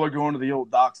to do to avoid going to the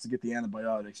old docs to get the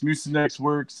antibiotics. Mucinex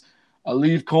works.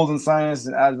 Aleve cold and sinus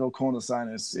and Advil cold and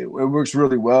sinus. It works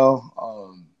really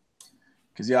well.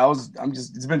 Because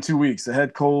it's been 2 weeks. The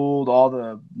head cold, all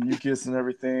the mucus and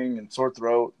everything, and sore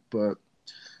throat. But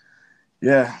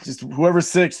yeah, just whoever's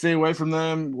sick, stay away from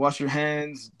them. Wash your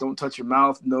hands. Don't touch your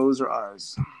mouth, nose, or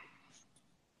eyes.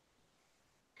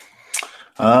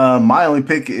 My only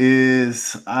pick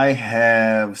is I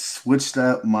have switched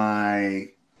up my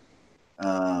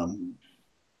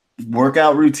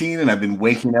workout routine, and I've been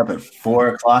waking up at 4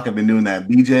 o'clock. I've been doing that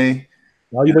BJ.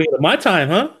 Oh, you waking up my time,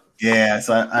 huh? Yeah,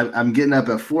 so I'm getting up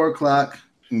at 4 o'clock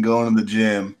and going to the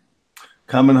gym,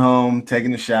 coming home,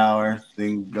 taking a shower,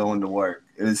 then going to work.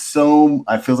 I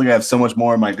feel like I have so much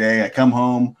more in my day. I come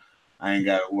home, I ain't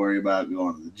got to worry about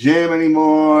going to the gym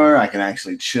anymore. I can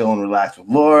actually chill and relax with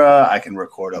Laura. I can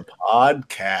record a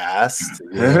podcast.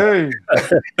 Hey.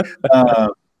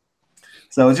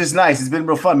 So it's just nice. It's been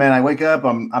real fun, man. I wake up,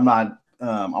 I'm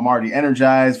already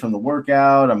energized from the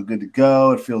workout. I'm good to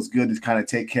go. It feels good to kind of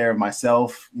take care of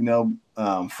myself,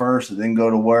 first and then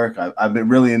go to work. I've been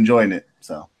really enjoying it.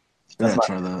 So I'll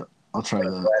try that. That's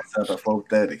up at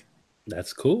 4:30.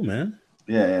 That's cool, man.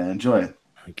 Yeah, enjoy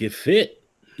it. Get fit.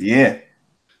 Yeah.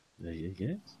 There you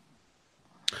go.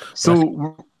 So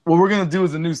what we're gonna do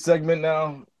is a new segment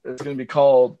now. It's gonna be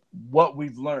called "What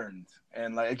We've Learned,"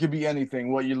 and like it could be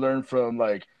anything. What you learn from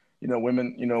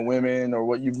women, or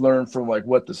what you've learned from like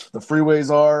what the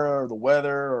freeways are, or the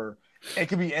weather, or it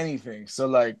could be anything. So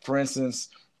like for instance,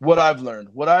 what I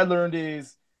learned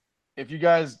is if you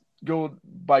guys go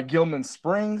by Gilman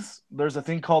Springs, there's a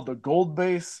thing called the Gold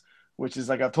Base, which is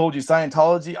like I've told you,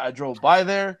 Scientology. I drove by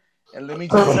there. And let me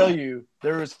just tell you,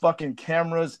 there is fucking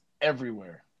cameras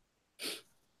everywhere.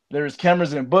 There's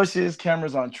cameras in bushes,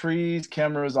 cameras on trees,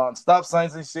 cameras on stop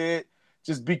signs and shit.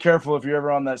 Just be careful if you're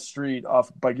ever on that street off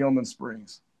by Gilman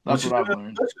Springs. That's what I've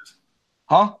learned.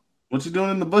 Huh? What you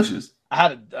doing in the bushes? I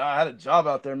had a job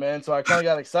out there, man. So I kind of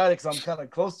got excited because I'm kind of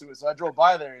close to it. So I drove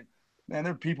by there, and man,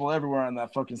 there are people everywhere on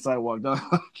that fucking sidewalk, dog.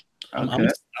 Okay. I'm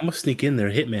gonna sneak in there,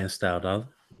 Hitman style, dog.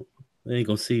 They ain't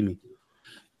gonna see me.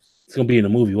 It's gonna be in a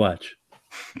movie. Watch.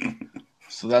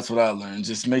 So that's what I learned.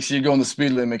 Just make sure you go on the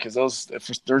speed limit because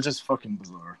they're just fucking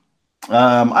bizarre.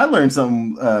 I learned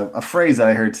a phrase that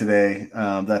I heard today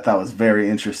that I thought was very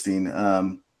interesting.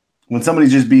 When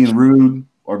somebody's just being rude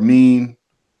or mean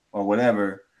or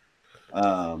whatever,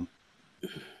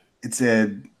 it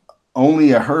said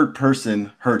only a hurt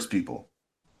person hurts people.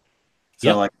 So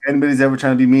Yep. like, if anybody's ever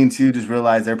trying to be mean to you, just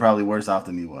realize they're probably worse off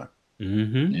than you are.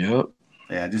 Mm-hmm. Yep.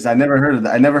 Yeah, I never heard of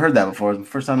that. I never heard that before. The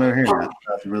first time I ever heard that.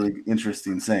 That's really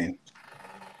interesting saying.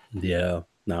 Yeah.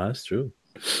 No, that's true.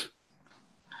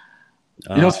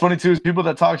 You know what's funny too is people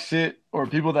that talk shit or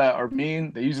people that are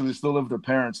mean, they usually still live with their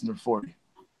parents and they're 40.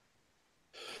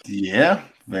 Yeah,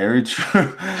 very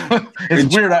true.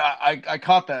 It's weird. I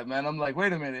caught that, man. I'm like,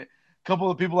 wait a minute. A couple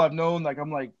of people I've known, like,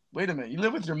 I'm like, wait a minute. You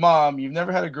live with your mom. You've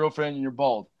never had a girlfriend and you're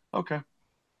bald. Okay.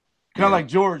 Kind of like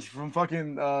George from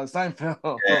fucking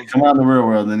Seinfeld. Yeah, come out in the real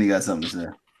world, then you got something to say.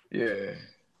 Yeah.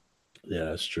 Yeah,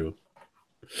 that's true.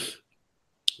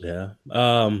 Yeah.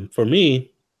 For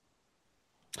me,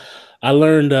 I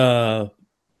learned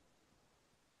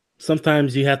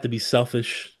sometimes you have to be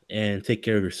selfish and take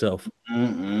care of yourself.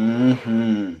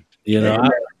 Mm-hmm. You know,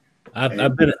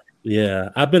 I've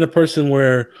been a person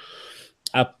where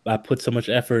I put so much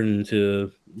effort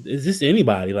into. Is this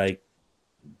anybody like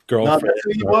girlfriend? No, that's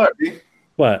who you are, B.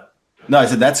 What? No, I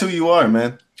said that's who you are,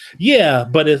 man. Yeah,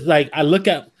 but it's like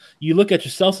you look at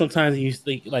yourself sometimes and you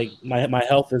think like my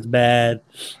health is bad,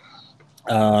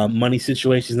 money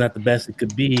situation is not the best it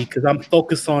could be because I'm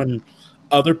focused on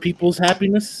other people's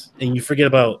happiness and you forget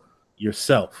about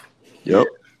yourself. Yep.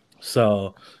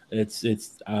 So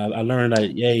I learned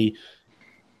that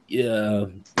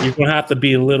you're gonna have to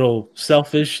be a little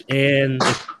selfish, and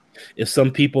if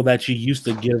some people that you used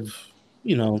to give,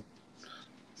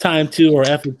 time to or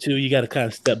effort to, you got to kind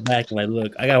of step back and like,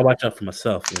 look, I gotta watch out for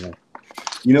myself.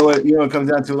 You know what? It comes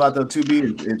down to a lot though. Too,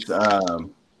 B. It's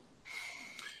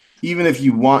even if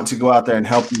you want to go out there and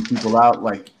help these people out,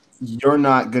 like you're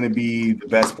not going to be the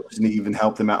best person to even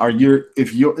help them out.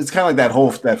 It's kind of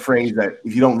like that phrase that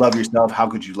if you don't love yourself, how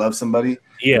could you love somebody?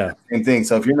 Yeah. Same thing.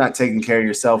 So if you're not taking care of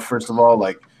yourself, first of all,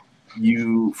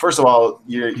 you're not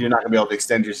going to be able to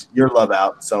extend your love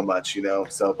out so much,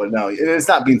 So, but no, it's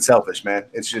not being selfish, man.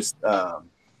 It's just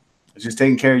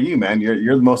taking care of you, man.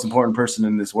 You're the most important person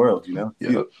in this world,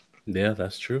 Yep. Yeah,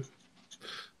 that's true.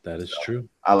 That is true.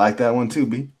 I like that one too,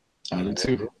 B. I do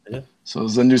too. Yeah. So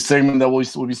it's a new segment that we'll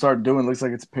be starting doing. Looks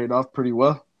like it's paid off pretty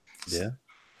well. Yeah.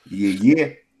 Yeah.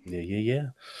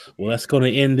 Well, that's going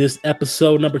to end this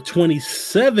episode number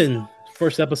 27,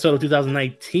 first episode of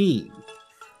 2019.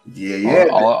 Yeah.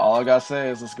 All I gotta say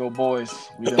is let's go, boys.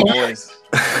 We them boys.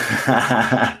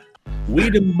 We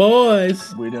them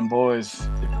boys. We them boys.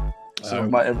 So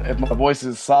if my voice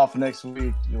is soft next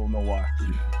week, you'll know why.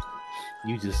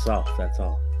 You just soft. That's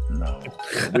all. No,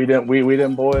 we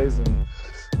them boys, and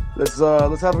let's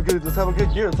have a good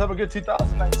year. Let's have a good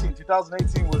 2019.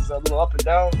 2018 was a little up and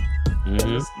down.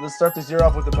 Mm-hmm. Let's start this year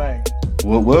off with a bang.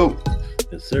 Whoa.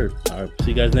 Yes, sir. All right.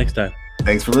 See you guys next time.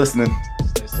 Thanks for listening.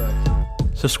 Stay safe.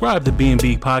 Subscribe to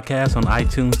B&B Podcast on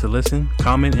iTunes to listen,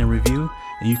 comment, and review.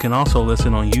 And you can also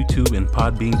listen on YouTube and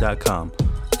podbean.com.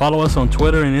 Follow us on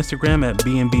Twitter and Instagram at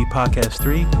B&B Podcast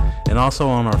 3, and also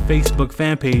on our Facebook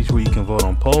fan page where you can vote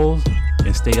on polls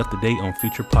and stay up to date on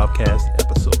future podcast episodes.